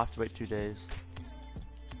 I have to wait 2 days.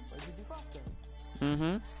 Wait, did you craft them?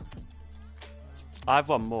 Mm-hmm. I have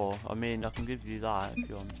one more. I mean, I can give you that if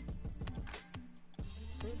you want.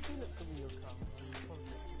 They look to be your car.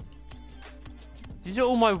 These are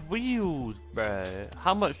all my wheels, bro.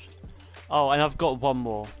 How much? Oh, and I've got one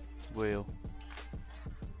more wheel.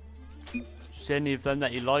 See any of them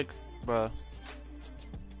that you like, bro? I need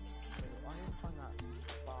to find that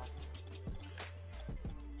bar.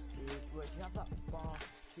 Wait, do you have that bar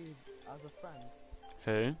tube as a friend?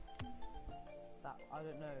 Who? That, I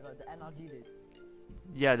don't know, like the NRG did.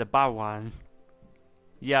 Yeah, the bad one.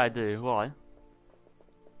 Yeah, I do. Why?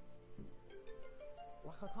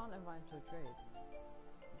 Like, I can't invite him to a trade.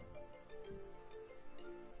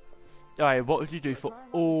 Alright, what would you do for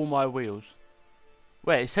all my wheels?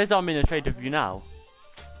 Wait, it says I'm in a trade with you now.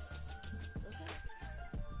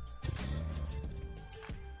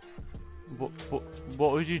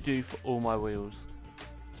 What would you do for all my wheels?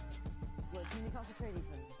 Wait, can you cancel trade,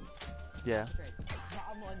 Ethan? Yeah. Trade. No,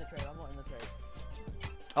 I'm not in the trade, I'm not in the trade.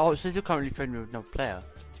 Oh, it says you're currently trading with another player.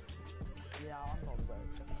 Yeah, I'm not though.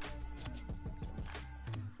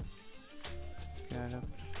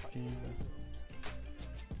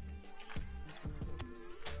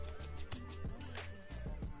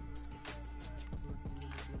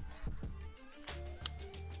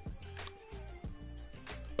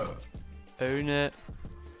 Own it.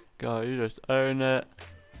 Guys, just own it.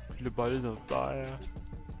 The body's on fire.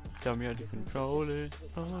 Tell me how to control it.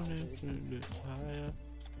 Own it, move it higher.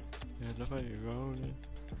 Yeah, look how you roll it.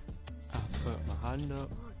 I put my hand up.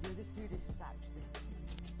 Yo, this dude is sacked.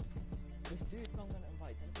 This dude I'm gonna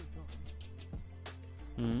invite, don't be drunk.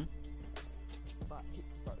 Hmm. But he,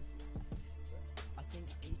 bro, I think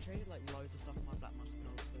he traded like loads of stuff on my black market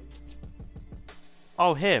also.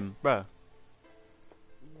 Oh, him, bro. Yeah.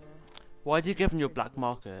 Why did you give him your black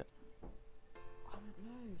market? I don't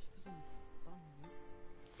know, it's because I'm dumb.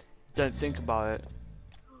 Don't think about it.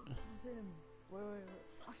 Wait.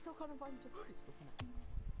 I still can't invite him to.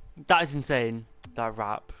 That is insane. That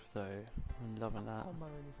rap, though. I'm loving that. Combo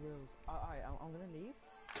in his wheels. Alright, I'm gonna leave.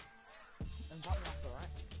 Invite me after, alright?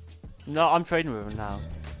 No, I'm trading with him now.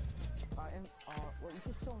 Alright, well, you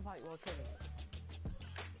can still invite while trading.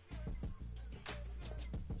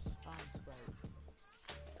 Spam spray.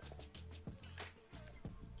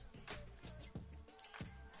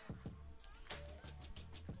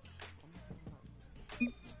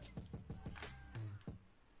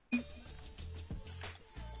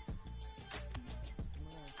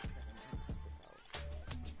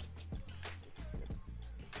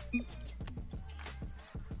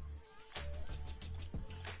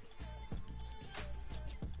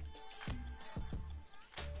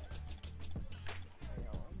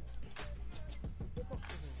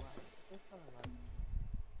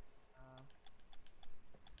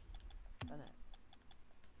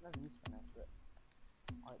 Never used Fennec, but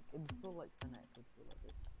it would feel like Fennec would feel like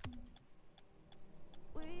this.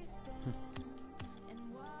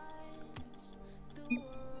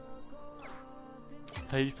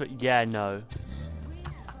 He just put yeah, no.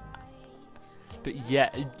 But yeah,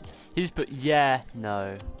 he just put yeah,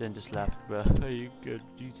 no. Then just left, bro. You good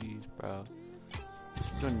GG's, bro.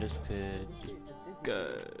 Just join this kid. Just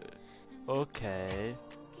go. Okay.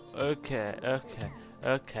 Okay. Okay.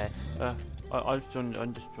 Okay. I've joined. I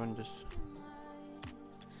just joined this.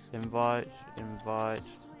 Invite,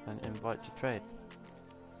 and invite to trade.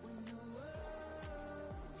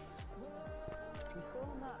 You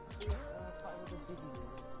feel that part of the video,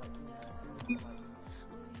 like, profile.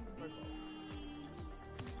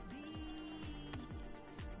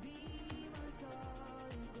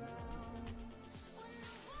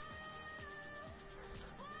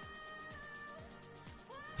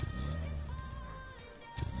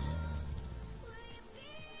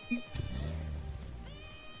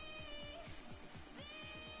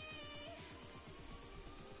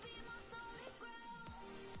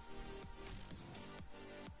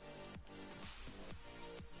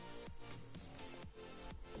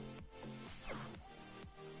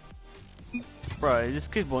 Bro, this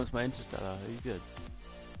kid wants my Interstellar. He's good.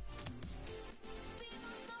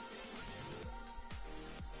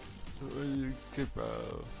 He's good,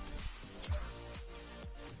 bro.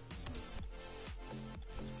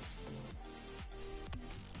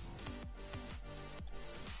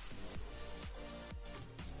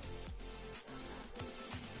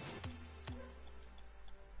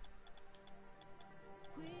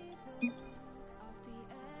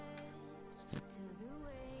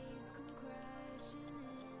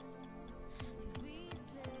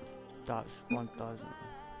 That's 1,000.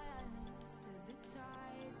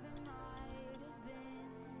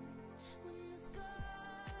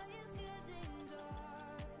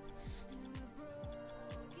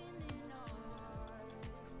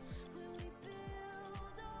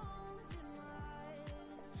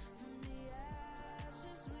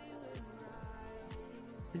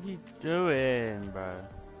 What are you doing, bro?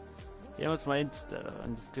 He wants my Insta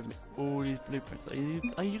and just give me all these blueprints.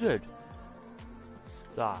 Are you good?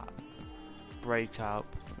 Stop. Break out.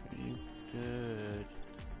 Are you good?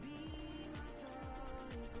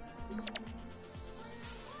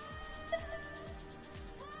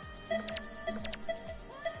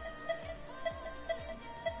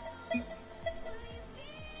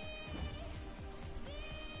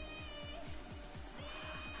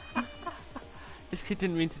 This kid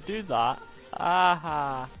didn't mean to do that.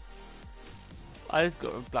 Aha! I just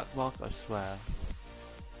got a black mark, I swear.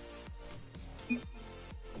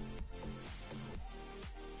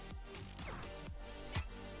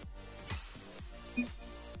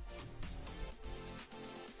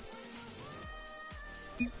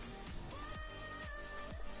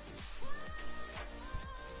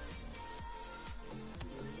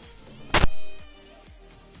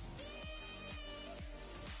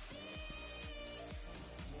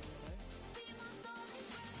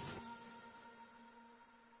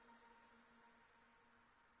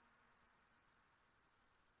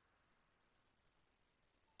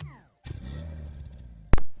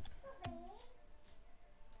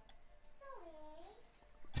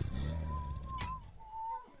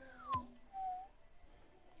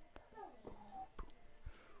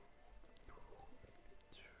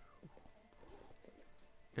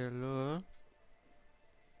 Hello?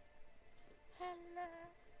 Hello.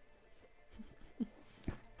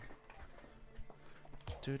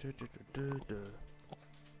 Do, do, do, do, do, do.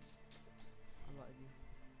 I'm like you.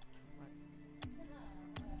 Right.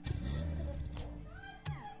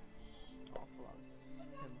 Oh, I thought that was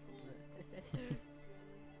him from there.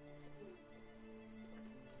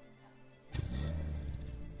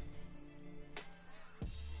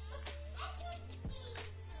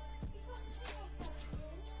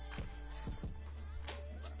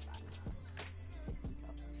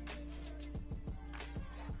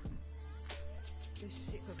 This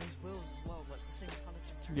shit with his wheels as well, like the same colour.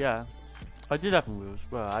 Yeah. I did have wheels.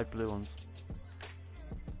 Well, I had blue ones.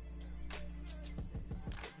 Did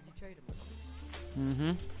you trade him or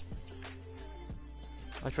something? Mm-hmm.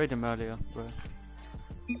 I traded them earlier, bro.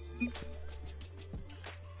 Yeah,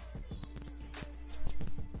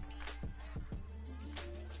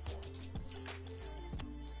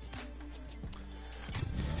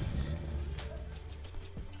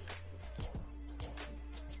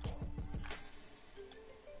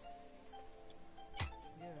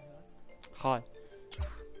 Hi.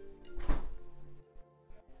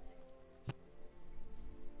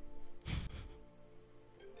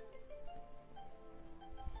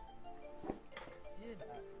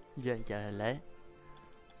 yeah. Yeah, hello.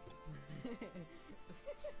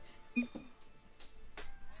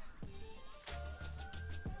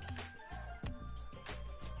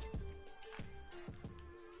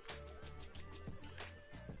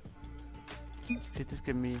 Could just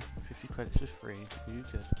give me 50 credits for free. Are you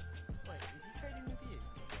good? Wait, is he trading with you?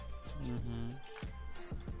 Mm-hmm.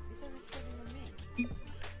 He said he's trading with me.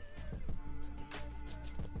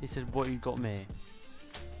 He said, what you got me?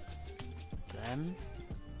 Them?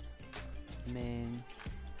 Mean.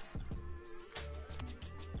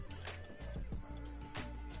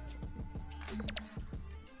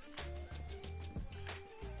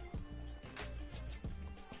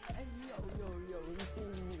 Hey, yo, when you see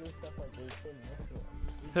me do stuff like this, then that's what.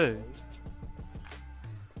 Who?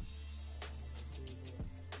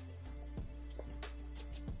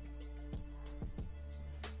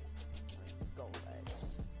 Gold edge.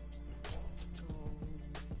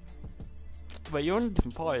 Wait, you're on a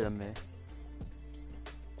different party than me.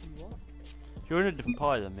 You what? You're in a different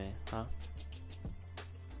party than me, huh?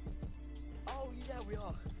 Oh, yeah, we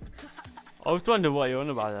are. I was wondering what you're on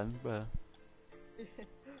about then, but...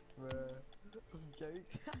 Bruh. Some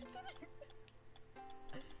jokes.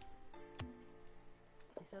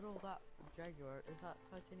 said all that Jaguar, is that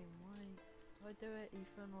titanium? Why do I do it,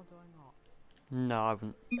 Ethan, or do I not? No, I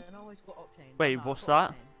haven't. Then I always got Octane. Wait, No, I've what's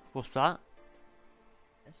got that? Octane. What's that?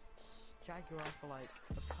 It's Jaguar for like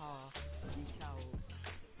a car, decals,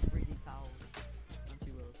 3D decals, and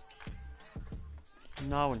 2 wheels.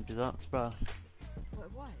 No, I wouldn't do that, bruh.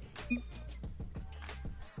 Wait, why?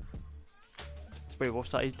 Wait,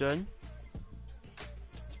 what's that he's doing?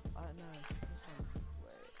 I don't know. This one.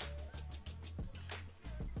 Wait.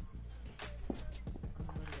 I'm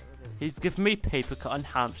gonna get rid of it. He's given me paper cut and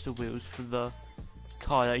hamster wheels for the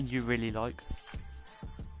car that you really like.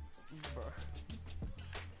 Bruh.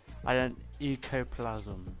 I don't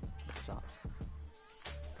ecoplasm. What's that?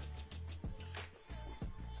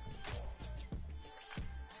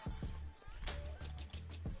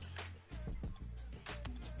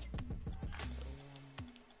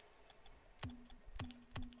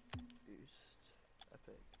 Boost.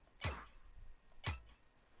 Epic.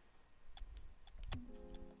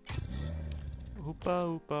 Oopa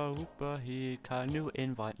oopa oopa he, can you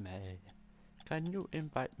invite me? Can you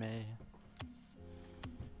invite me?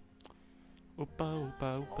 Oopa oopa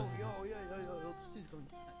oopa. Oh, yo, this dude's going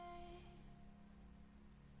to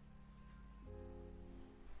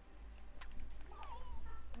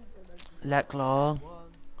Leclaw. 1,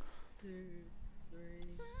 2, 3,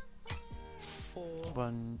 4,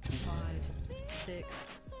 1, 2. 5, 6,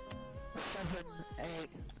 7, 8,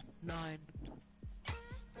 9.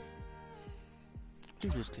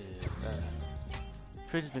 Jesus, kid.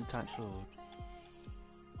 Trade has been cancelled.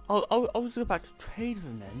 Oh, I was about to trade with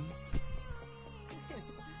him then.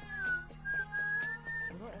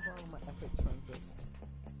 Whatever my epic transfers.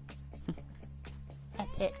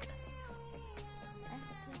 Epic.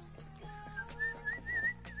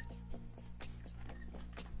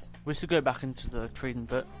 We should go back into the trading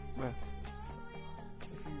bit. Right. If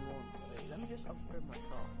you want. Wait, let me just upgrade my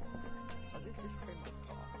car. I did just trade my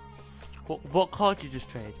car. What car did you just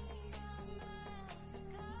trade?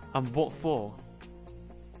 And what for?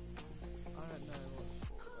 I don't know what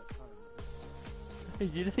for. I can't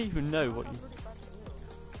remember. You don't even know what I'm you. really bad at wheels.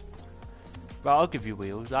 Right, I'll give you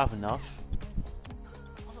wheels. I have enough.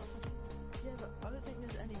 Yeah, but I don't think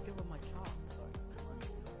there's any good on my car. So.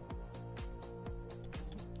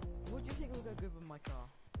 What do you think will go good with my car?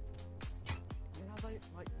 You have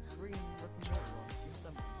like green Rick and Morty ones. You have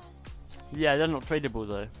them. Yeah, they're not tradable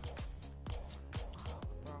though.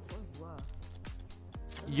 Bro, I thought they were.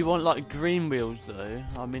 You want like green wheels though?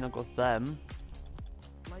 I mean, I got them.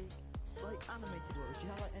 Like animated wheels. Do you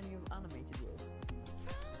have like any of animated wheels?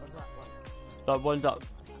 Or is that like? Like ones that.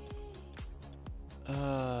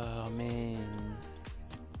 I mean,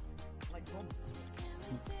 Like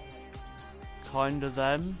zombies? kind of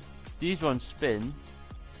them. These ones spin.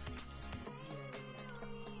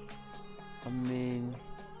 I mean,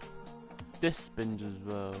 this spins as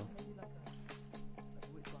well. Maybe like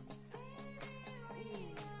which one?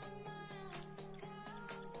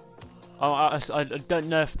 Oh, I don't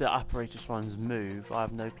know if the apparatus ones move. I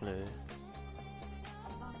have no clue. I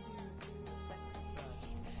found you second, third.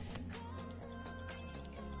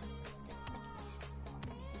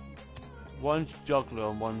 One's juggler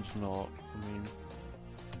and one's not. I mean,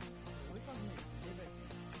 Which one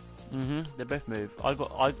is it? they both move.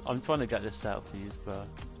 I'm trying to get this set of these, but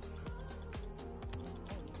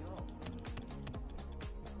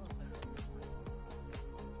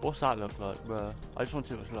what's that look like, bruh? I just want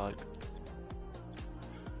to see what it's like.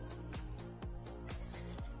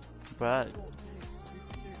 But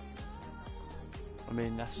I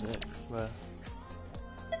mean, that's it, bruh.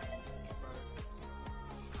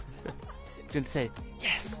 Gonna say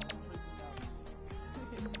yes.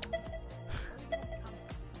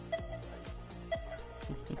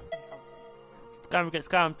 Scammer get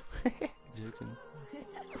scammed. Joking.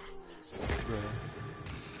 Bruh.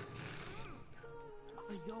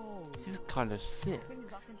 Yo, This is kind of sick. the thing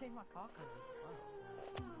is, I can change my car colours. Wow.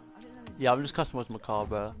 I didn't know you Yeah, I'm just customizing my car,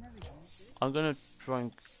 bruh. I'm gonna try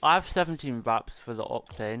and. I have 17 wraps for the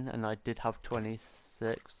Octane, and I did have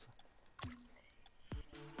 26.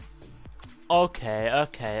 Okay.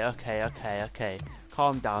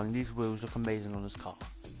 Calm down. These wheels look amazing on this car.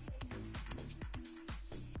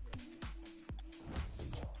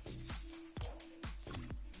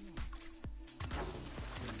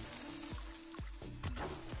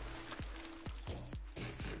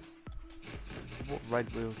 What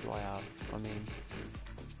red wheels do I have? I mean,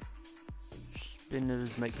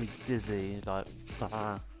 spinners make me dizzy. Like,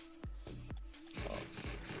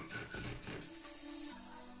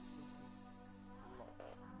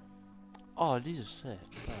 oh, these are sick.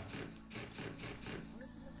 Bruh.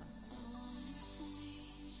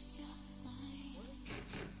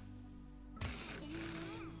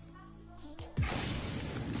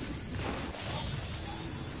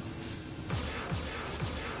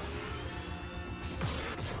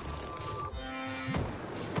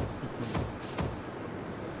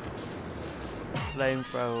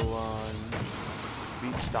 flamethrower one.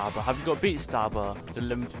 Beat Stabber. Have you got Beat Stabber? The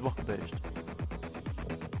limited rocket boost.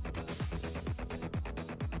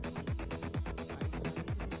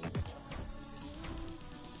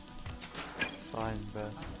 Fine, bro.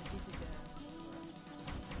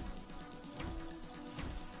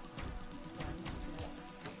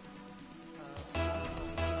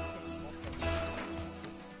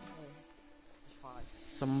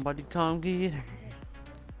 Somebody come get her.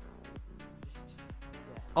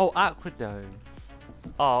 Oh, Aquadome.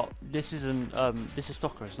 Oh, this isn't, this is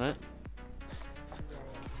soccer, isn't it?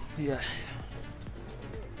 Yeah.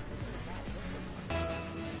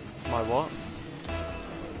 My what?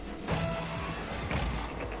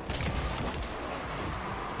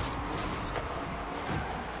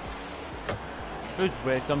 It was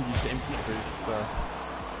weird, somebody used to infinite boost, but...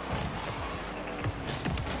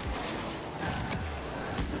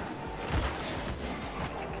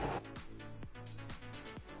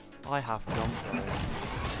 I have jump though.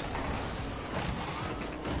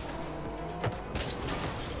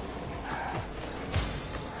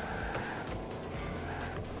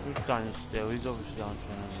 Who's standing still? He's obviously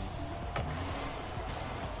answering me.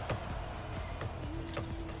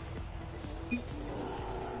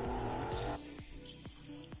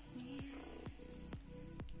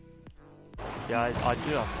 Yeah, I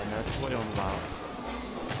do have fitness. What are you on about?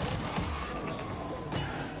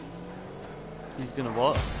 He's gonna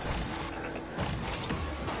what?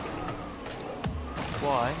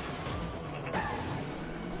 Why?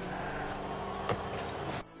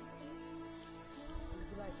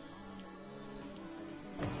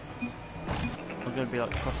 I'm gonna be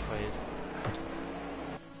like frustrated.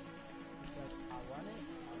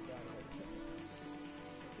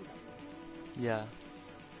 Yeah.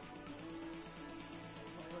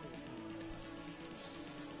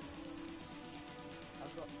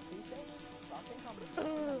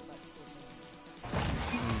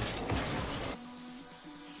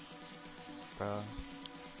 Bro.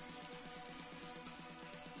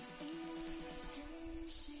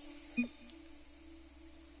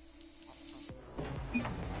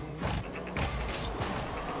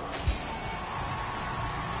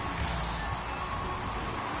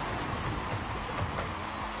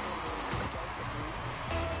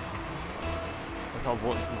 I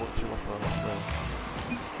want to watch you off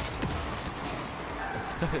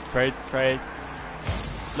Trade.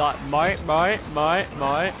 Like, might.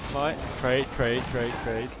 Trade.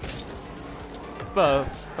 Bro,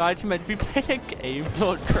 I actually meant to be playing a game,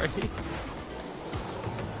 not trade.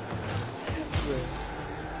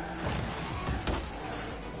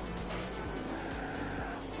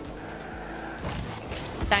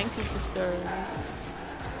 Thank you, sister.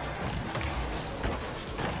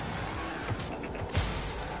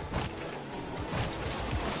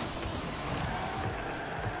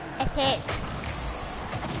 Epic.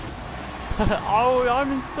 Oh,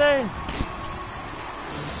 I'm insane.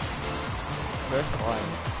 That's fine.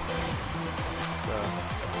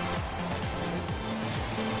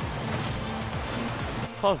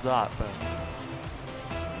 How's that, bro?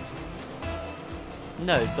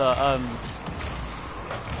 No,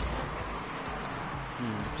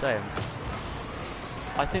 same.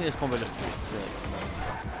 I think this combo looks pretty sick.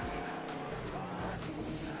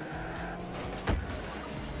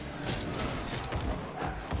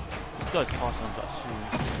 This guy's passing on that soon.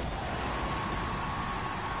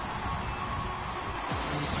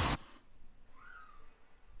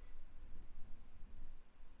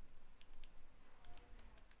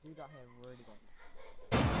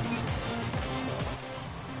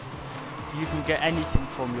 You can get anything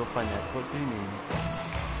from your friend. What do you mean?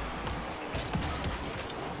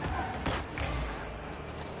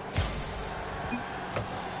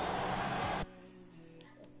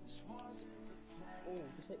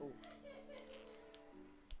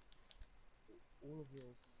 All of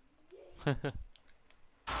yours. I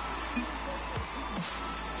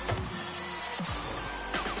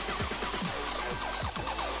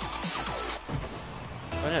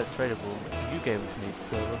know it's tradable. You gave it to me,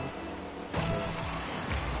 so...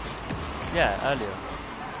 Yeah, earlier.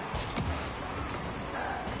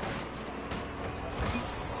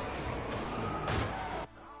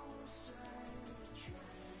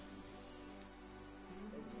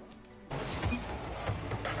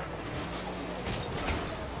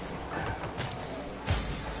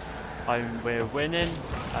 We're winning,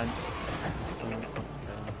 and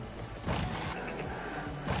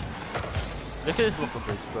look at this rocket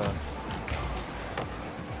boost, bro.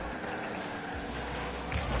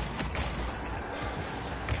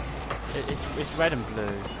 It's red and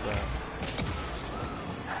blue, bro.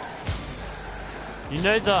 You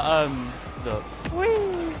know that look.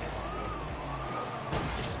 Whee!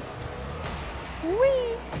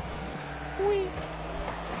 Whee! Whee!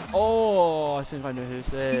 Oh, I think I know who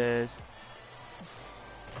this is.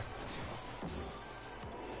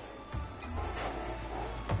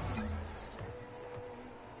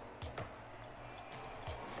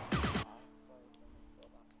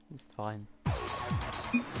 It's fine.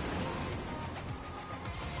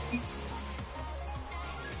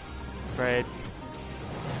 Great.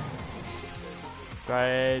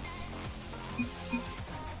 Great.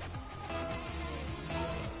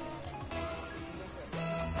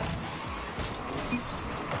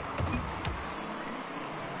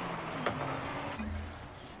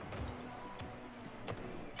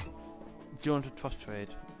 Do you want to trust trade?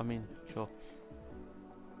 I mean, sure.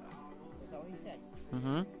 So he said.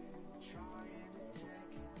 Mm-hmm.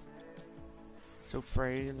 So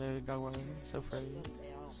free, let it go away. So free.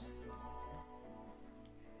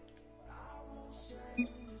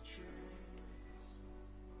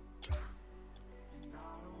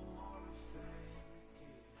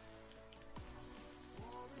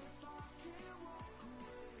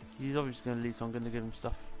 He's obviously going to leave, so I'm going to give him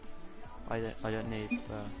stuff I don't need.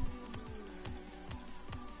 But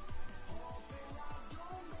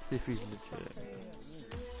see if he's legit.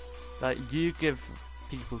 Like, you give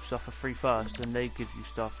people stuff for free first, and they give you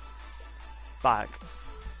stuff back.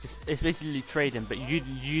 It's basically trading, but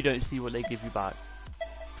you don't see what they give you back.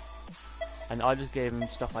 And I just gave him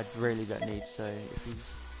stuff I really don't need. So if he's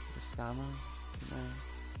a scammer, no.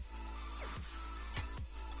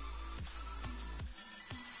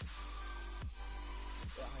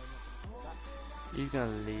 He's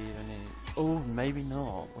gonna leave, and oh, maybe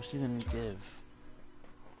not. What's he gonna give?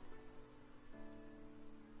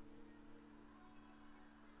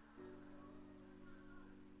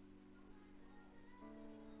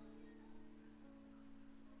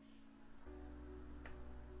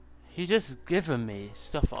 He just given me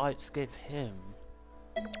stuff I just gave him.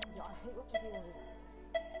 Yeah, I hate what you're doing with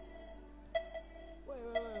it.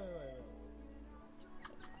 Wait.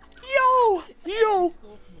 Yo! Wait,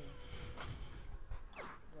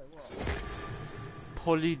 what?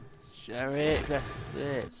 Polygeric, that's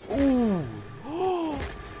it. Ooh! Oh!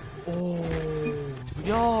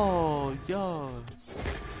 Yo!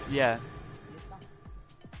 Yeah.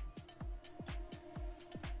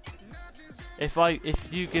 If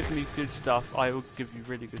you give me good stuff, I will give you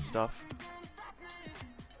really good stuff.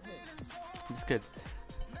 It's good.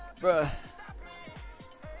 Bruh.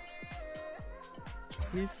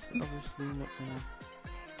 He's obviously not gonna...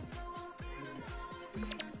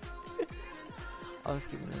 I was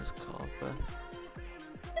giving him his card, but...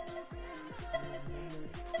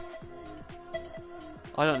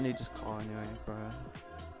 I don't need this car anyway, bro.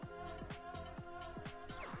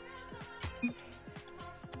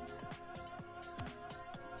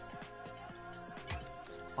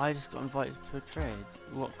 I just got invited to a trade.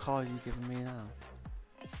 What car are you giving me now?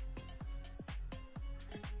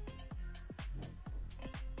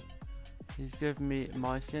 He's giving me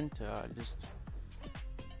my center. I just...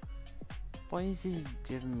 Why is he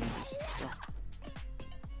giving me stuff?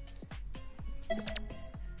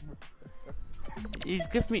 He's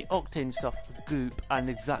giving me Octane stuff, Goop, and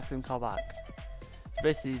the exact same car back.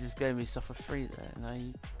 Basically, he just gave me stuff for free then. Are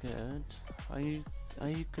you good? Are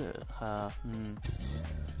you good?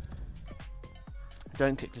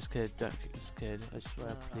 Don't kick this kid, don't kick this kid, I swear,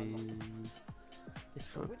 No, please. It's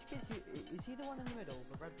for... Which kid is he the one in the middle,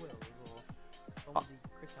 the red wheels, or the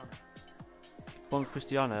Cristiano? One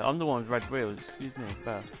Cristiano, I'm the one with red wheels, excuse me,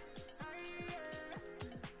 bro.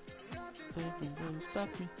 Stop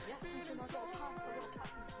me.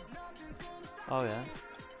 Oh yeah?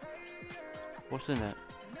 What's in it?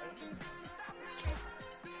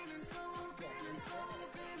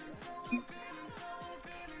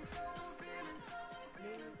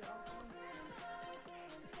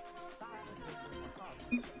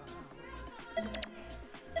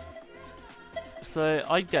 So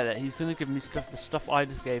I get it. He's gonna give me stuff, the stuff I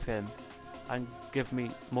just gave him, and give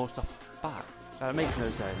me more stuff back. That makes no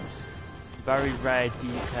sense. Very red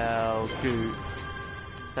detail, Goop,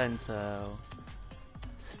 Centaur.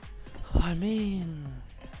 I mean,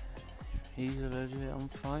 if he's a legit, I'm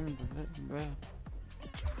fine with it, bro.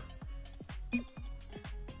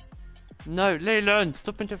 No, Leland,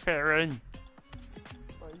 stop interfering.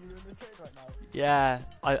 Are you in the trade right now? Yeah,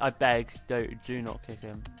 I beg, do not kick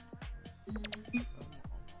him.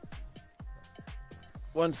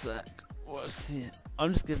 One sec. What's he?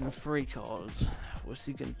 I'm just giving him 3 cards. What's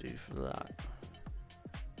he gonna do for that?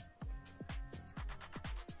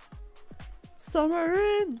 Somewhere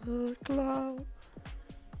in the cloud,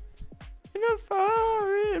 in a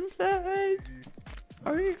foreign place,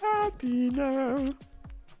 Are you happy now?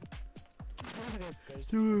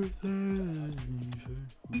 You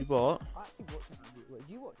what? I actually watch it. Wait,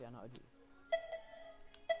 do you watch it? No, I do.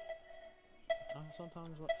 I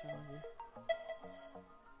sometimes watch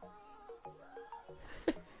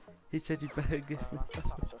it. He said he'd better give me. That's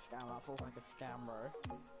such a scam. That feels like a scam, bro.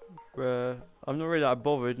 Bruh, I'm not really that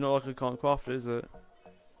bothered. Not like I can't craft it, is it?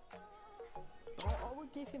 I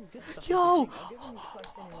would give him good stuff. Yo! I'll give him close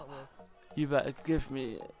to any level. You better give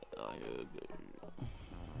me.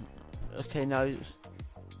 Okay, now.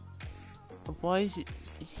 Why is it?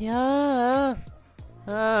 Yeah.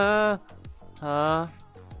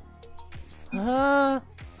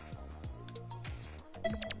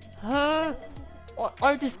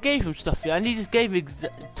 I just gave him stuff, yeah, and he just gave me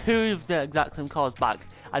 2 of the exact same cards back,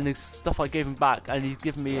 and the stuff I gave him back, and he's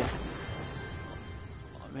given me. I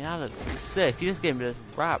mean, that looks sick. He just gave me this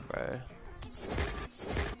crap, bro.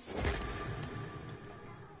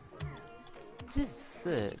 This is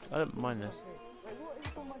sick. I don't mind this. Wait, what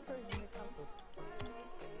is on my trade when it cancelled?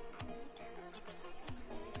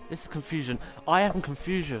 This is confusion. I am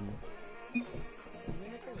confusion.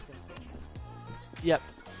 Yep.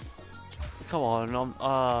 Come on,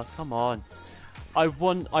 come on. I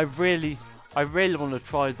really want to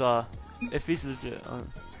try the. If he's legit.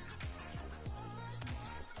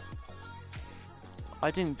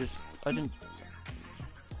 I didn't.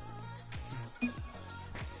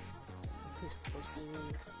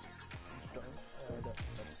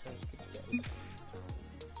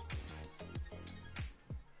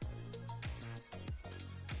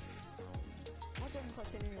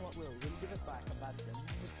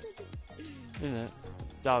 Innit?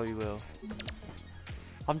 Yeah, we will.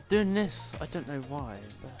 I'm doing this. I don't know why.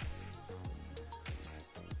 But...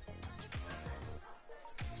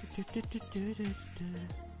 He's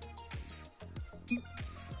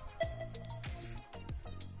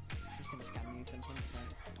gonna scam you from 10%.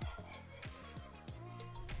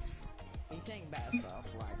 He's saying bad stuff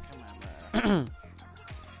like, come on, bro.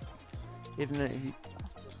 Even though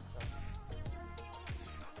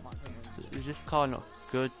is this car not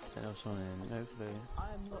good or something? No clue.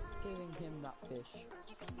 I'm not giving him that fish.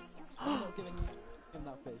 I'm not giving him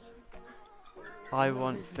that fish. I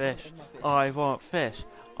want fish. I want fish.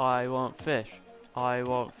 I want fish. I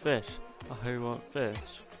want fish. I want fish.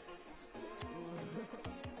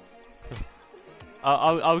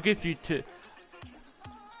 I'll give you 2.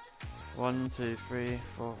 1, 2, 3,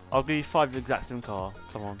 4. I'll give you 5 the exact same car.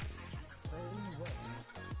 Come on.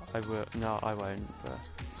 I will. No, I won't. But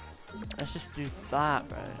let's just do that,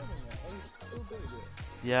 bro.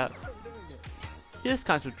 Yeah. He just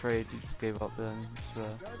cancelled trade. He just gave up then. So.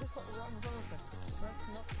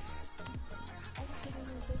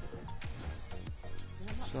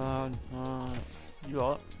 So, you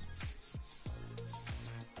what?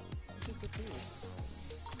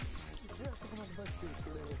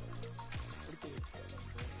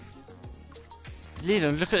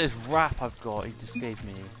 Leland, look at this wrap I've got. He just gave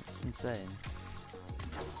me. It's insane.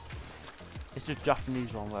 It's a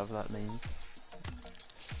Japanese one, whatever that means.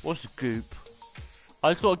 What's goop?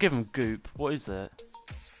 I just gotta give him goop. What is it?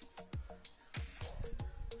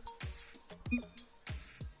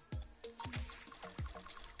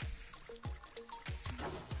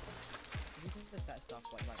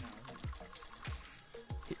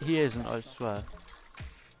 He isn't, I swear.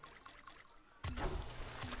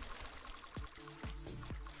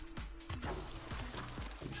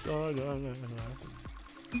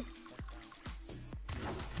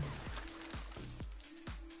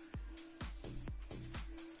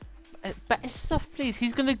 Better stuff, please.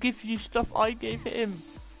 He's gonna give you stuff I gave him.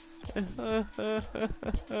 Makes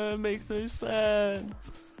no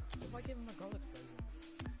sense. If I give him a gold explosion,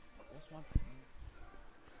 what's my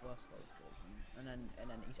worst gold explosion? And then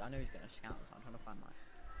I know he's gonna scout, so I'm trying to find my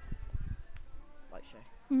light show.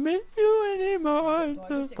 Miss you anymore. Do I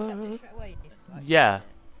just accept it straight away? Yeah.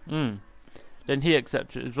 Then he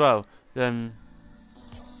accepts it as well. Then.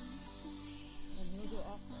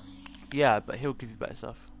 Yeah, but he'll give you better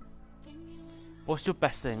stuff. What's your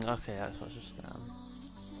best thing? Okay, that's such a scam.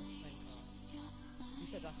 You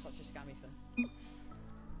said that's such a scammy thing.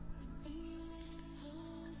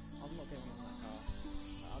 I'm not giving him that car.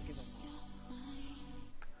 I'll give him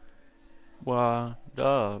What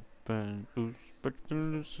happened?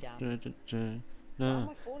 Why am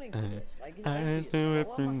I falling for this? Like, I it's do it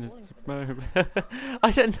why am I from falling this for this?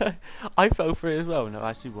 I don't know. I fell for it as well. No, it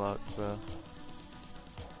actually worked, bro.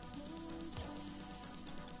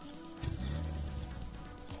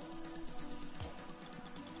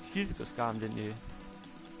 You just got scammed, didn't you?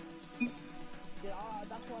 Yeah,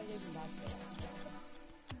 that's why I gave him that.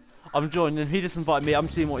 I'm joining. He just invited me. I'm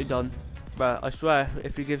seeing what he done. Bruh, I swear,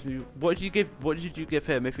 if he gives me, what did you give? What did you give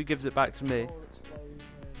him? If he gives it back to me, Ball explosion.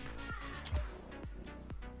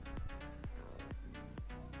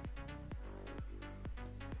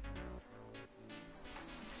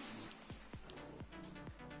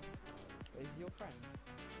 Is he your friend?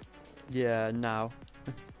 yeah, now.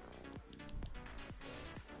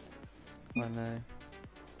 I know.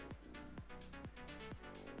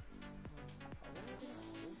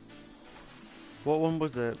 What one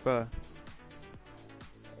was it, bruh?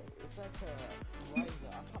 It's like a Riser.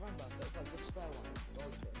 I can't remember, but it's like the square one.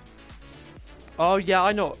 Gold bit. Oh yeah,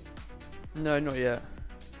 I know. No, not yet.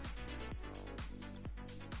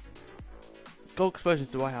 Gold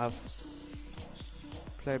explosions do I have?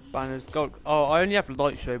 Play banners. Gold. Oh, I only have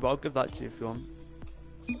light show, but I'll give that to you if you want.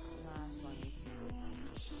 Nah, it's fine.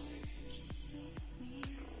 It's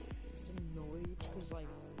annoying because like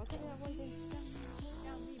I don't know why they scam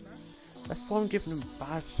me, man. That's why I'm giving him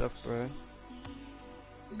bad stuff, bro.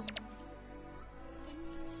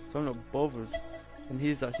 So I'm not bothered. And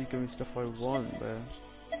he's actually giving me stuff I want, bro. Wait,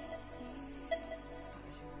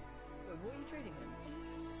 what are you trading him?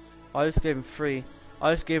 I just gave him 3.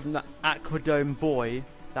 I just gave him that Aquadome boy,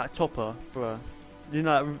 that topper, bro. You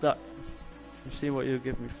know that. You see what you'll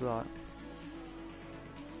give me for that?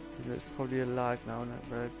 It's probably a lag now, isn't it,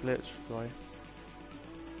 bro? Glitch guy.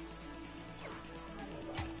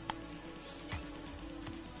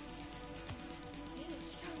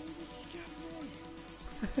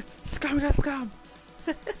 Scam that scam!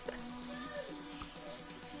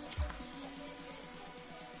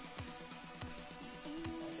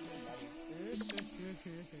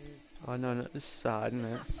 I know, no, it's sad,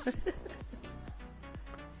 isn't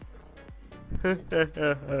it?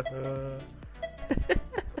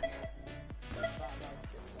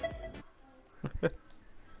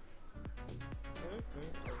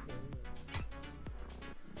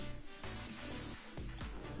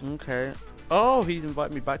 Okay. Oh, he's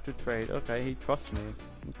invited me back to trade. Okay, he trusts me.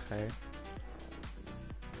 Okay.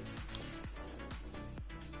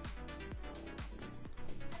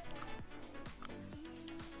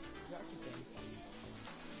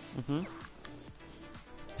 Mhm.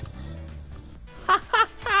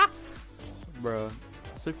 Bro,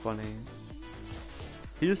 so funny.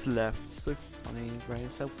 He just left. So funny, bro.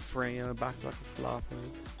 So free on the back like a flopper.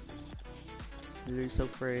 He's so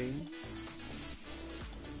free.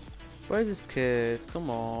 Where's this kid? Come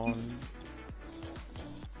on.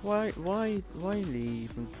 Why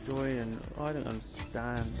leave and join? I don't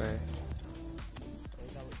understand, bro.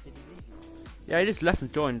 Yeah, he just left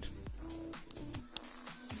and joined.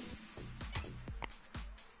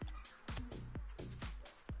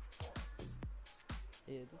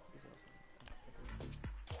 Yeah, this is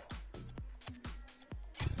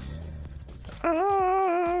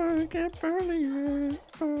Oh, I can't believe it,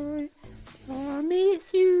 boy. Oh, I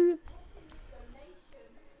miss you.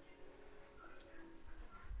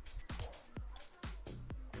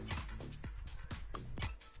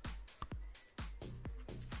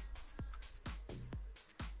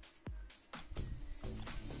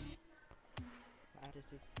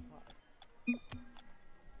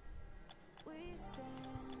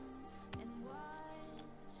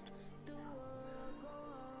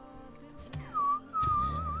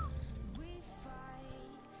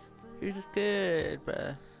 You just did,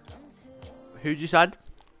 bruh. Who'd you add?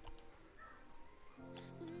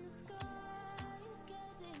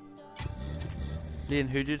 Liam,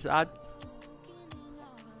 who'd you just add?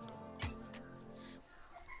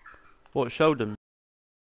 What, Sheldon?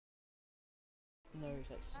 no, it's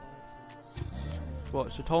like sad. What,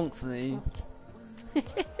 Shatonksy?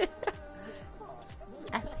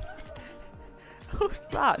 What's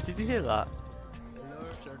that? Did you hear that?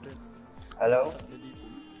 Hello?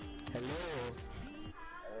 Hello.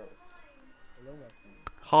 Hello, my friend.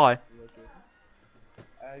 Hi. You okay?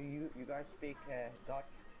 You guys speak Dutch?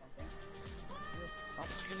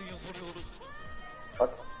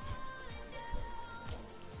 What?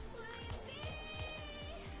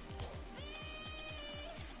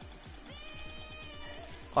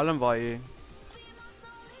 I'll invite you. You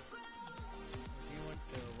want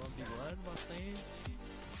 1v1, my friend?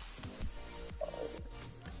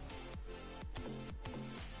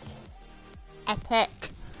 Epic.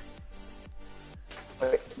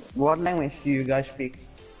 Wait, what language do you guys speak?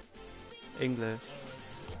 English.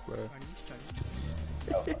 Bro.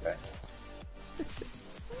 Oh, okay.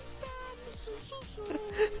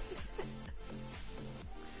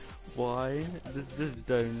 Why? Just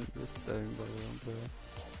don't, bro.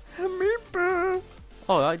 Help me, bro.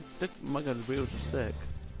 Oh, my gun's wheels are sick.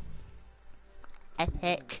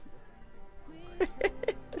 Epic.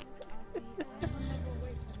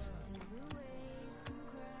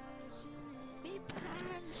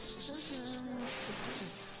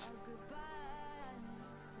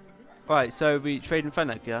 Right, so we trade in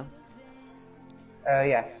Fennec, yeah?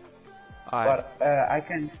 Yeah. Alright. But I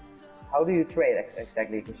can. How do you trade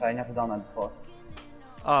exactly? Because I never done that before.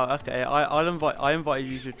 Oh, okay. I invited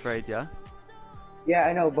you to trade, yeah? Yeah,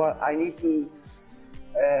 I know, but I need to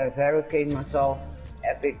verify myself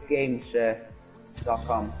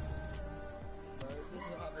epicgames.com.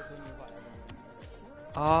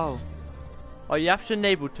 Oh. Oh, you have to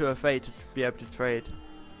enable 2FA to be able to trade.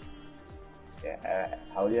 Yeah,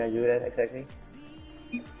 how do I do that exactly?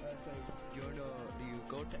 You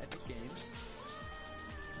go to Epic Games.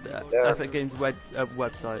 The There. Epic Games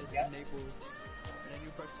website. Enable, and then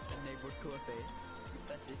you press enable 2FA.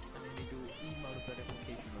 That's it, and then you do email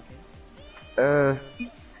verification.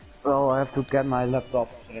 Okay. Well, I have to get my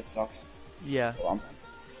laptop, so that sucks. Yeah. Hold on.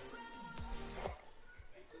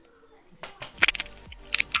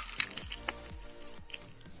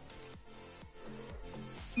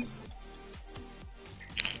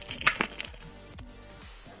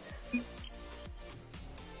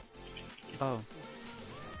 Oh.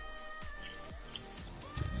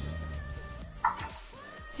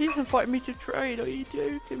 He's invited me to trade. Are you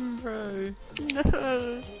joking, bro?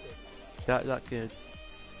 No. That good.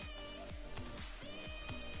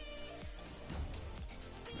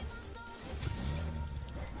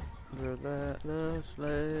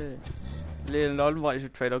 Relentlessly. Leon, I'll invite you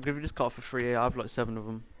to trade. I'll give you this card for free. I have like 7 of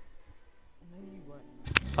them.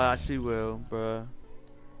 I actually will, bro.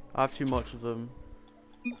 I have too much of them.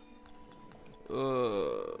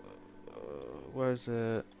 Where is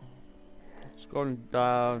it? Scrolling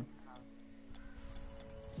down.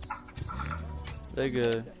 There you go.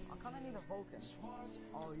 I kinda need a Vulcan.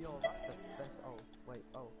 Oh, yo, that's the best. Oh, wait,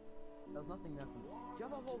 oh. There's nothing there for me. Do you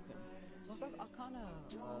have a Vulcan? So I kinda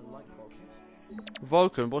like Vulcans.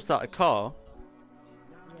 Vulcan, what's that? A car?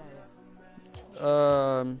 Yeah, yeah.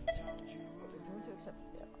 Um. Do you want to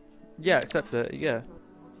accept it? Yeah, accept it. Yeah,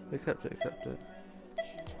 accept it. Accept it.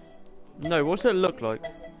 No, what's it look like? I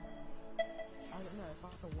don't know, it's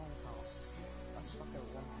like a one car. That's like a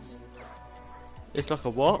one million car. It's like a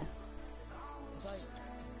what? It's like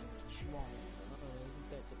one.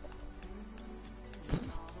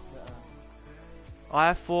 I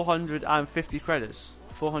have 450 credits.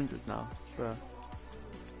 400 now, bro. Yeah,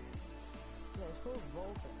 it's called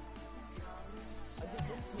Vulcan. I did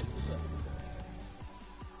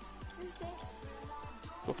this.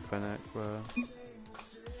 Got Fennec, bro.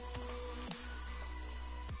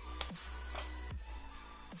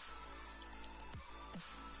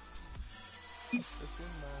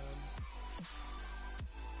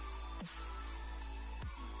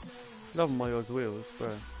 Love my old wheels, bro.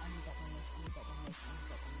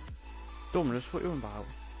 Dominus, what are you on about?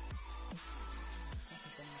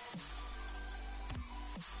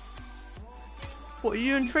 What, are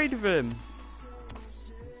you in trade with him?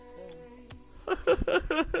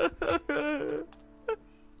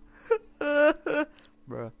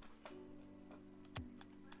 Bruh.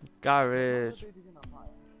 Garage.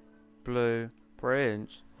 Blue.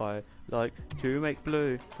 Prince. I like to make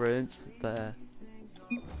blue prints there.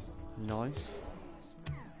 Nice.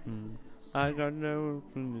 I got no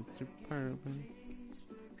superb.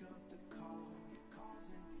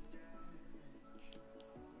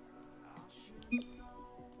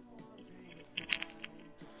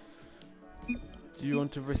 Do you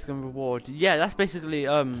want to risk and reward? Yeah, that's basically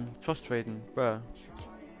trust trading, bro.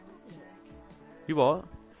 You what?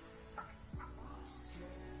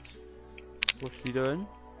 What's he doing?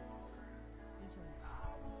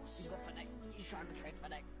 He's got Fennec. He's trying to trade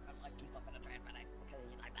Fennec. I'm like, he's not gonna trade Fennec because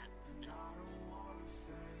he's like that.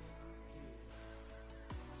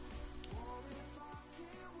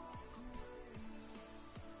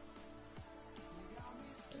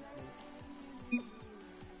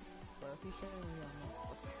 But if he's showing me on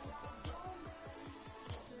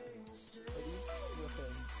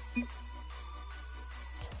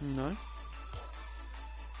No.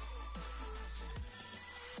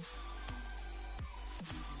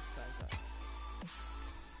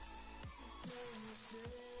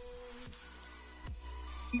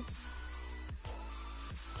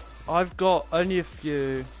 I've got only a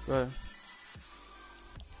few, bro.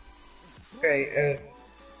 Okay,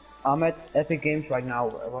 I'm at Epic Games right now.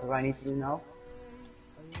 What do I need to do now?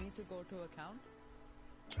 you need to go to account.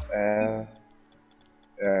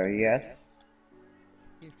 Yes.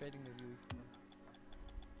 He's trading with you.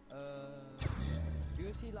 Do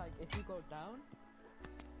you see, like, if you go down,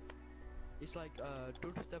 It's like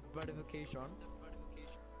two-step verification.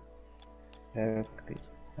 Okay.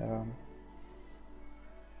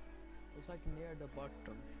 it's like near the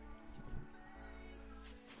bottom.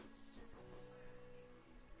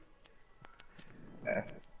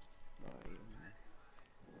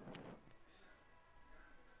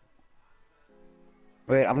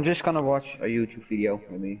 Wait, I'm just gonna watch a YouTube video.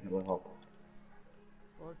 Maybe it will help.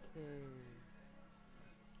 Okay.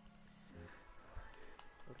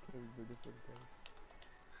 Okay, beautiful girl.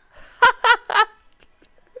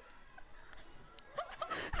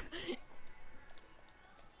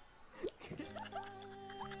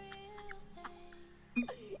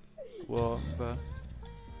 What, bro?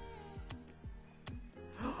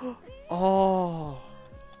 Oh!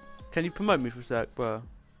 Can you promote me for a sec, bro?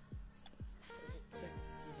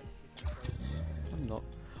 I'm not.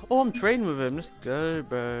 Oh, I'm training with him. Let's go,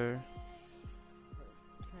 bro.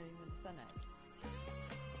 Training with the Senate.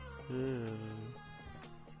 Yeah.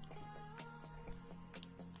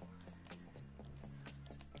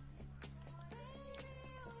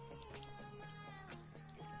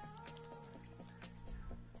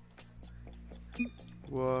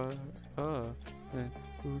 What? Oh.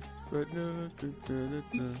 But it's too short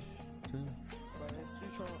of the Freaking-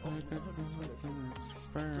 oh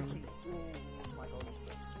my god.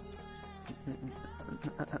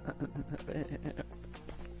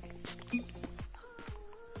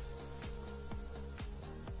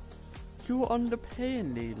 You're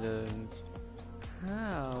underpaying Leland.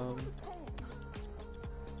 How?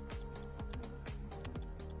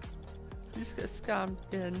 You just get scammed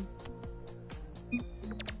again.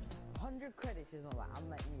 100 credits is not that. I'm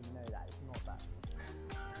letting you know that it's not that.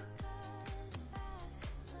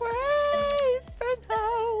 Wait for no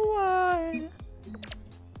one.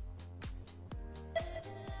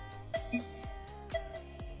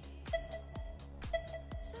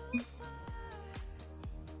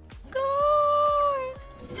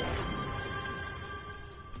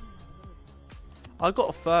 I got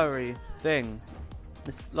a furry thing.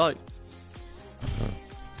 It's like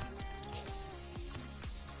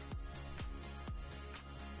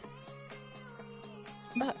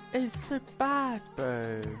that is so bad,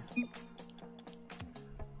 bro.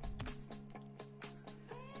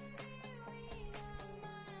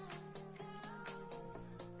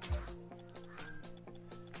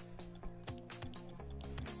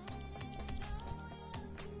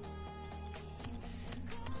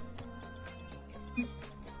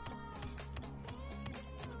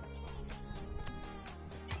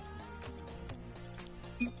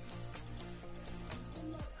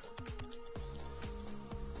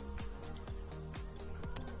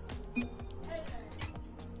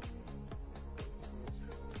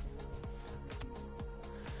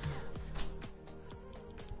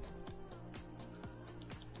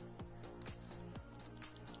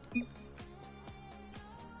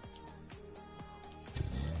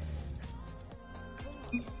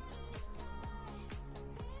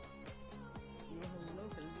 Hello,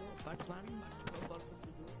 Batman.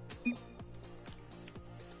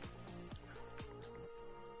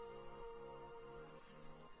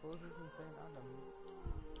 What was this insane Adam?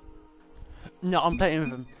 No, I'm playing with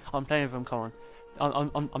him. I'm playing with him. Come on.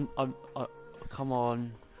 Come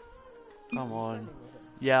on. Come on.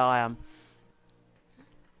 Yeah, I am.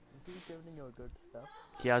 He's giving you good stuff.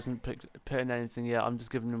 He hasn't put in anything yet. I'm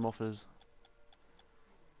just giving him offers.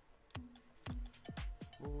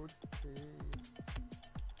 Okay.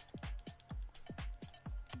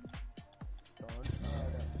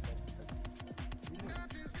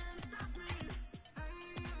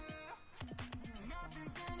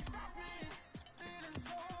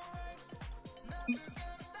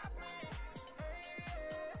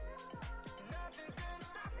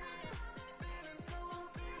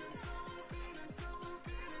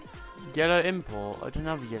 Yellow import? I don't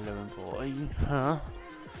have a yellow import. Are you, huh?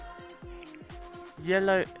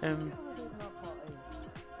 Yellow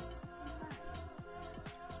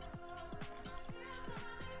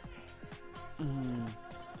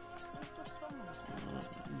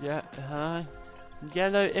Yeah, huh?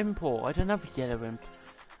 Yellow import. I don't have a yellow import.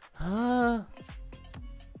 Huh?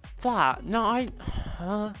 That? No,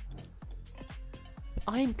 huh?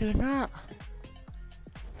 I ain't doing that.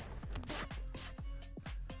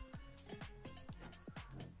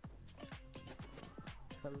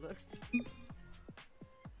 Hello?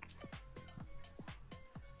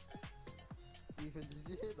 Ethan, did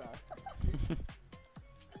you hear that?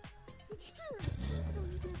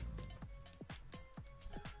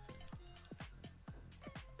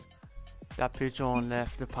 That pigeon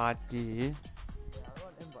left the party.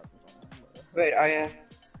 Wait, I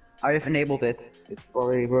have enabled it. It's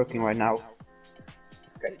already working right now.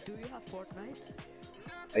 Okay. Do you have Fortnite?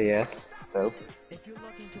 Yes. So. If you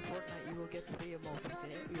log into Fortnite, you will get free emotes,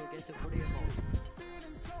 okay? You will get the free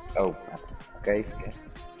emotes. Oh. Okay. Okay.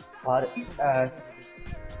 But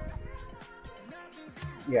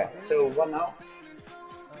yeah. So what now?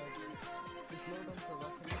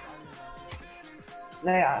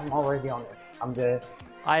 No, yeah, I'm already on it. I'm the.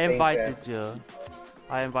 I Think, invited you.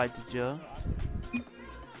 I invited you.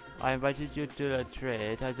 I invited you to the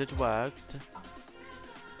trade. Has it worked?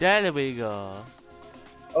 There we go.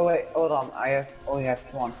 Oh wait, hold on. only have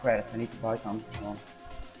 1 credit. I need to buy some. Hold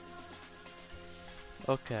on.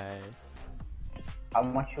 Okay. How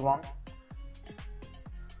much you want?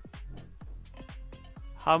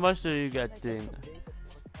 How much are you getting?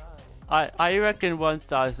 I reckon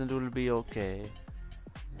 1,000 will be okay.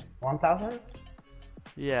 1,000?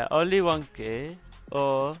 Yeah, only 1k.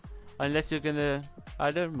 Or unless you're gonna,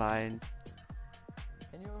 I don't mind.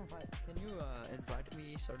 Can you invite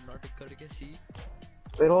me so not to courtesy?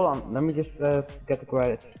 Wait, hold on. Let me just get the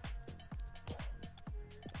credits.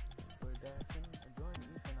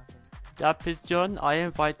 That is John. I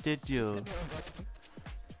invited you.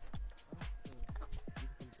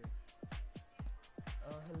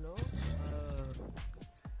 Hello?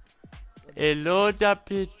 Hello, that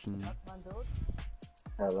pigeon.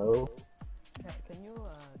 Hello. Can you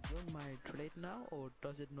join my trade now, or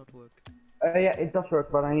does it not work? Yeah, it does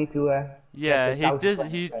work, but I need to. Yeah, get the 1,000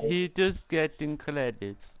 he credits. just getting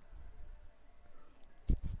credits.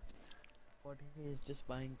 Or he is just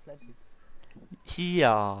buying credits?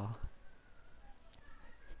 Yeah.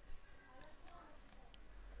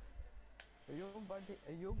 Are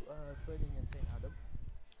you trading in St. Adam?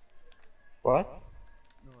 What?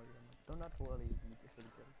 No, you're not. Do not worry, you just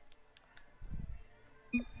will get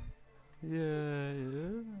it. Yeah.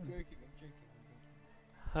 I'm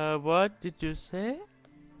joking. What did you say?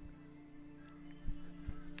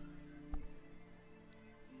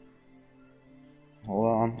 Hold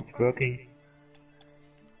on, it's working.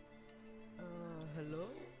 Hello?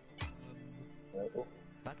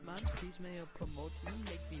 Batman, please may you promote me,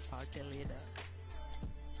 make me party leader.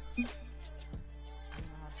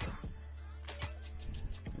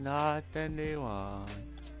 Not anyone.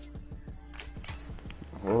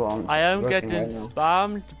 Hold on. I am it's working getting right now.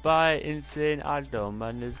 spammed by Insane Adam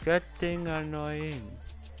and it's getting annoying.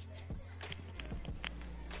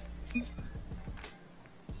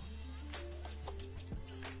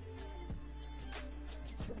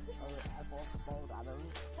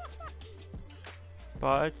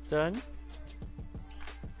 Pardon?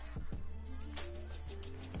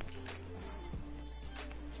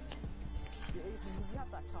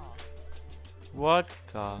 What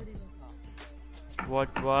car?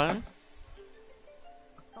 What one?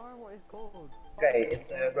 Sorry, what is called? Okay, it's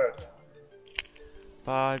work.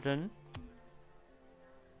 Pardon?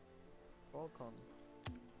 Falcon.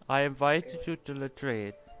 I invited you to the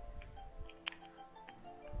trade.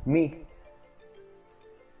 Me.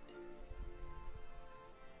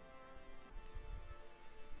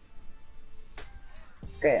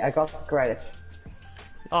 Okay, I got credits.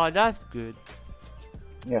 Oh, that's good.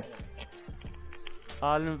 Yes.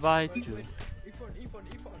 I'll invite you. Ifon.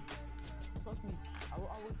 Trust me, I will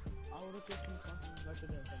request you something better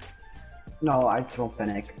than that. No, I don't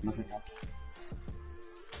panic. Nothing else.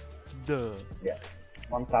 Duh. Yeah.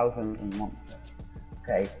 1,001.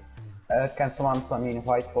 Okay. Can someone send me an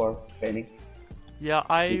invite for trading? Yeah,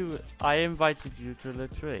 I invited you to the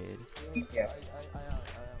trade. Yeah. I am.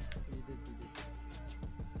 You did.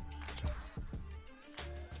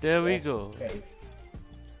 There we go. Okay.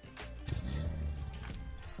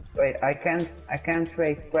 Wait, I can't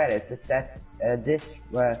trade credits. It says this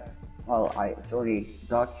well, it's only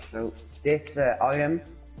Dutch, so this item.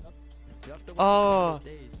 You have to wait Oh. 30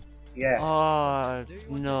 days. Yeah. Oh, Do you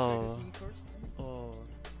want to no. trade with me first? Oh.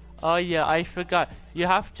 Oh yeah, I forgot. You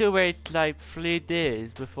have to wait like 3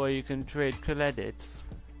 days before you can trade credits.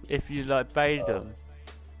 If you like buy them.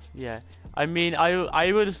 Yeah. I mean,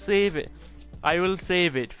 I will save it. I will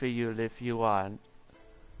save it for you if you want.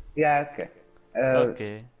 Yeah. Okay.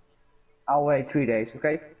 Okay. I'll wait 3 days.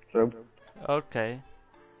 Okay. So. Okay.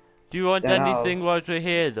 Do you want Then anything while we're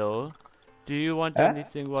here though? Do you want Huh?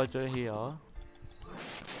 anything while we're here?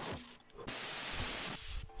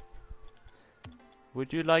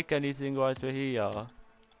 Would you like anything while we're here?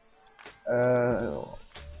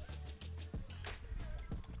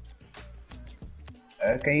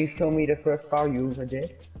 Can you show me the first car you ever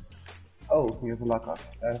did? Oh, you have a lot of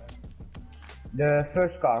the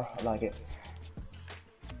first car, I like it.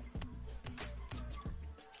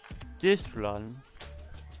 This one.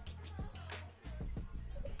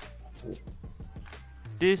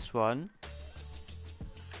 This one.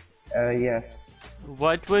 Yes.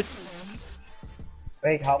 What would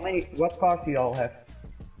Wait, what cars do you all have?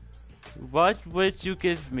 you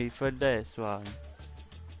give me for this one?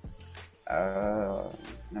 Let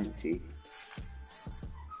me see.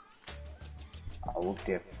 I will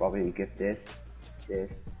probably give this,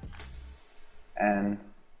 and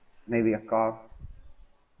maybe a car.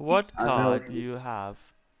 What I don't car know. do you have?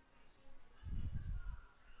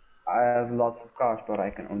 I have lots of cars, but I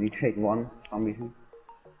can only trade one for some reason.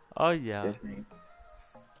 Oh yeah. Just me.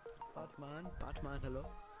 Batman, hello.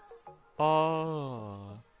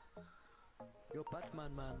 Oh. Yo,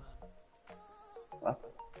 Batman, man. What?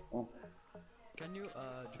 Oh. Can you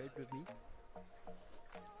trade with me?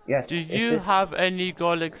 Yes. Do is you this- have any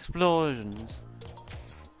gold explosions?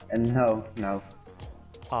 No, no.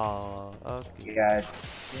 Oh, okay. Yeah,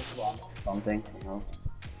 it's this one. Something, you know.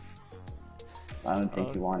 I don't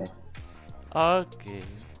think you want it. Okay.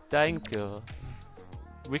 Thank you.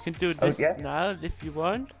 We can do this yeah? now if you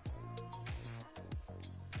want.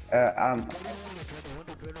 I want to trade over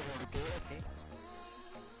the door, okay?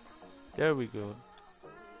 There we go.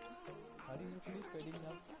 How do you usually trading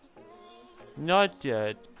now? Not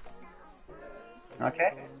yet.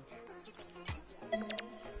 Okay.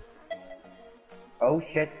 Oh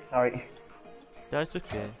shit, sorry. That's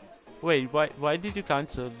okay. Wait, why did you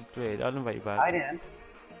cancel the trade? I'll invite you back. I didn't.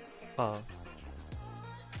 Oh.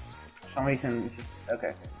 For some reason, it's just,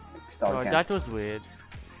 okay. Start Oh, again. that was weird.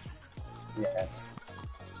 Yeah.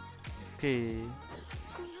 Okay.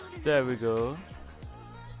 There we go.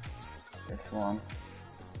 This one.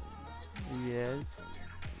 Yes.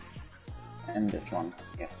 And this one.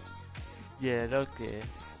 Yeah. Yeah, okay.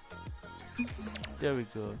 There we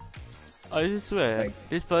go. I swear, Wait.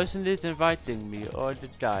 this person is inviting me all the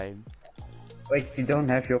time. Wait, you don't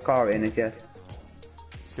have your car in it yet.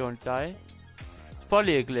 Don't I? It's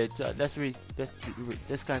probably a glitch.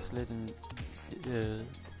 Let's cancel it and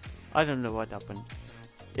I don't know what happened.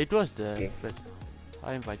 It was there, Okay. but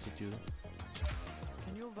I invited you.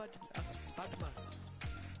 Can you invite Batman?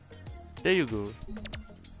 There you go.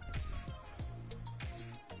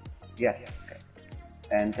 Yes. Okay.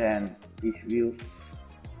 And then these wheels.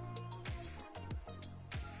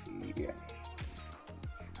 Yes.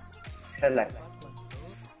 Select. Batman,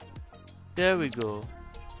 hello? There we go.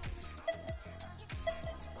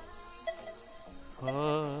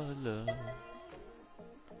 Hello.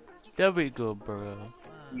 There we go, bro.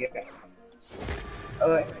 Yeah.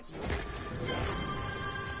 Okay.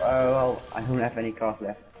 Well, I don't have any cars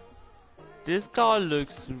left. This car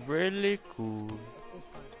looks really cool.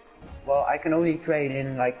 Well, I can only trade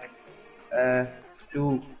in like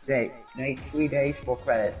 2 days, no, 3 days for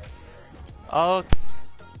credit. Oh,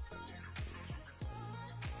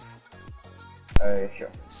 Sure.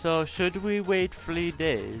 so should we wait 3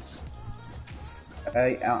 days?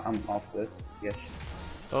 I'm off good. Yes.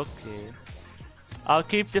 Okay. I'll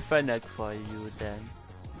keep the Fennec for you then.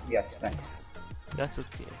 Yes, thanks. That's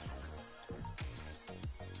okay.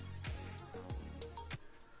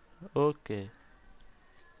 Okay.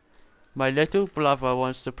 My little brother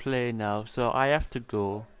wants to play now, so I have to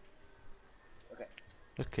go. Okay.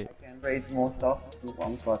 Okay. I can raise more stuff if you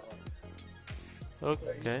want, but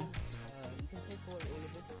Okay. You can take away all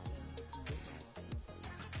of it and you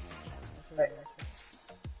can Hey.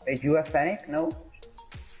 Hey, do you have panic? No? no, I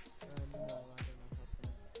don't know how to.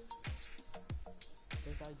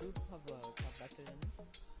 Because I do have a battery in it.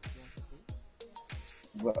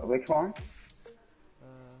 You want to see? Which one?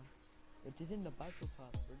 It is in the battle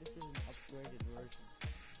pass, but this is an upgraded version.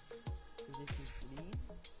 So this is green,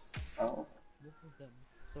 Oh. both of them.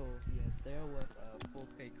 So yes, they are worth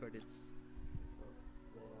 4k credits. So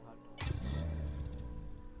they're hard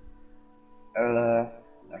to.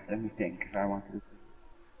 Let me think if I want to.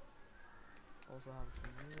 Also have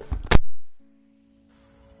some new.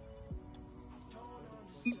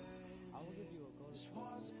 I will give you a gold.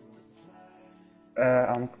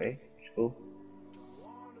 I'm okay. It's cool.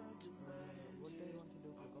 What do you want to do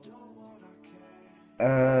for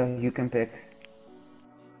gold? You can pick. I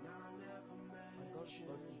got 30.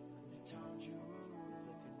 So,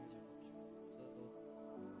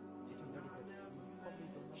 if you're ready for it, you probably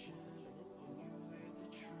don't have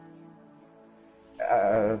to trade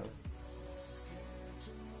it.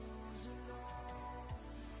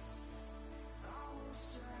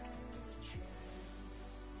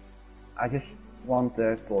 I just want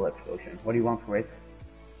the full explosion. What do you want for it?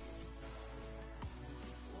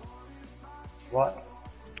 What?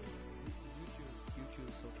 You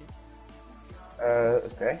choose, okay?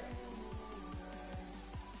 Okay.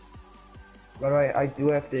 By the way, I do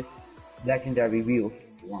have this legendary wheel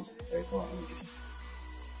if you want. Very cool. Let me just...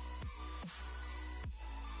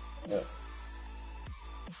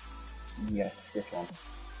 yes, this one.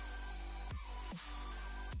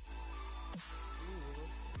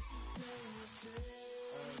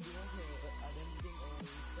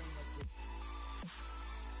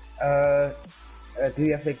 Do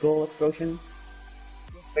you have the gold explosion?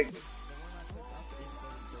 Wait.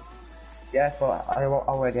 Yes, well, I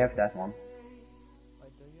already have that one. Oh,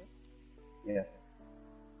 do you? Yeah.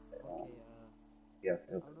 Okay, Yeah,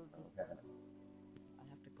 look. I have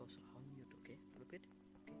to go so on mute, okay? Look it?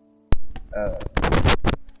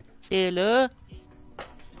 Hello?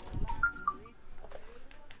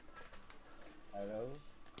 Hello?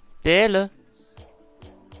 Hello?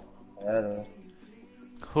 Hello?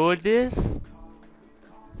 Who this?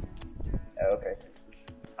 Okay.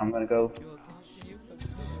 I'm gonna go. Can you put the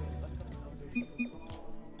backup now?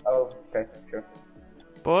 Oh, okay, sure.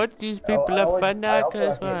 But these people I are also fanatic as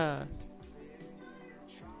have well.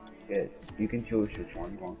 Yes, you can choose which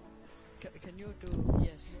one you want. Can you do,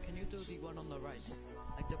 yes, can you do the one on the right?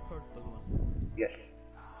 Like the purple one. Yes.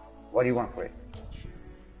 What do you want for it?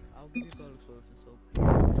 I'll give you gold solution so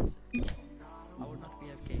please. I will not be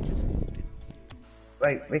FK, just put it.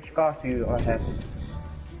 Wait, which cars do you have?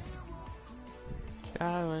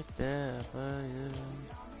 I was there for you.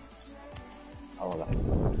 Oh, hold on.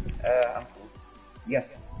 I'm cool. Yes,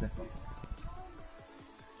 this one.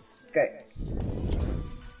 Okay.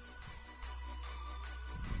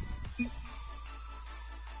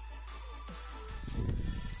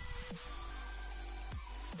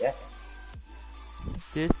 Yes.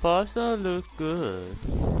 This pasta looks good.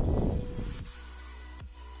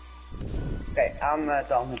 Okay, I'm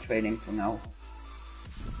done with trading for now.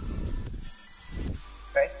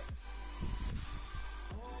 Okay.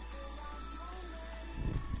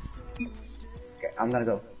 Okay, I'm gonna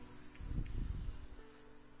go.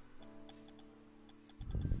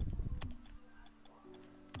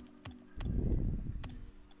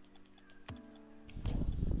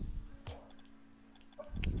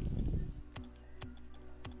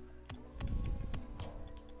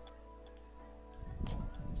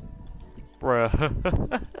 Bruh.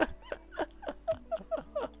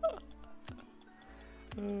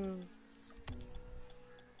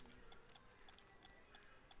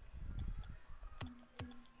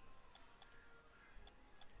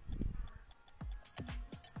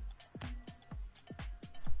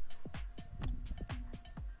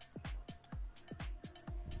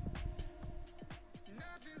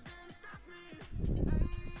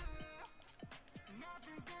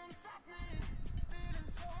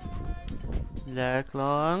 That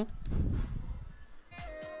long?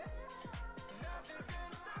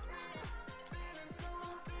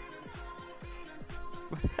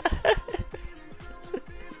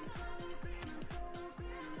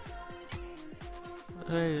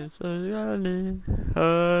 Hey, so yummy.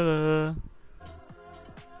 Hello.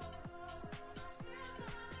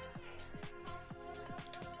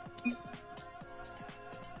 Yeah,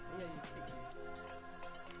 you kicked me.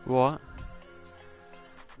 What?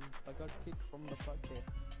 I got kicked from the party.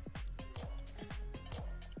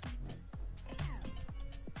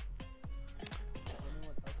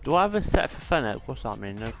 Do I have a set for Fennec? What's that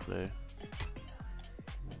mean? No clue.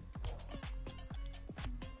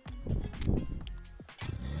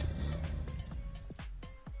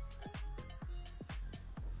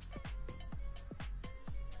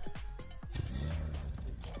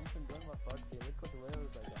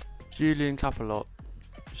 Julian Capelot.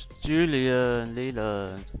 It's Julian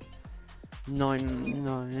Leland.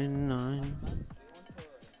 999.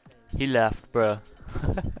 He left, bruh.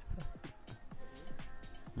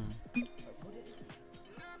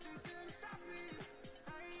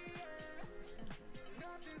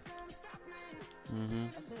 Mm-hmm.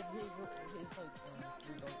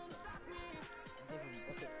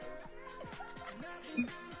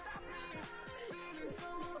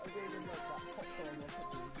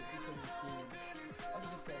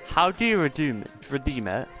 How do you redeem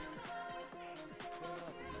it?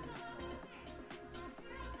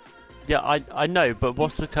 Yeah, I know, but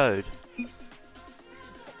what's the code?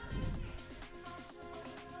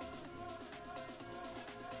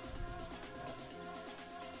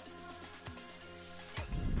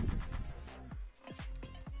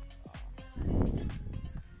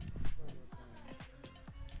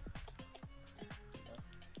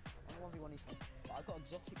 I got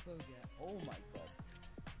exotic bow yet. Oh my god.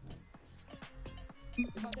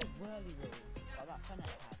 If I did whirly roll, like that Fennec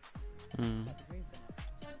had, Hmm. like the green Fennec,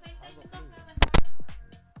 I got blue.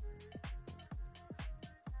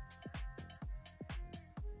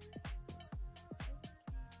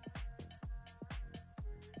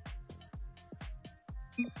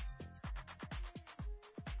 Okay.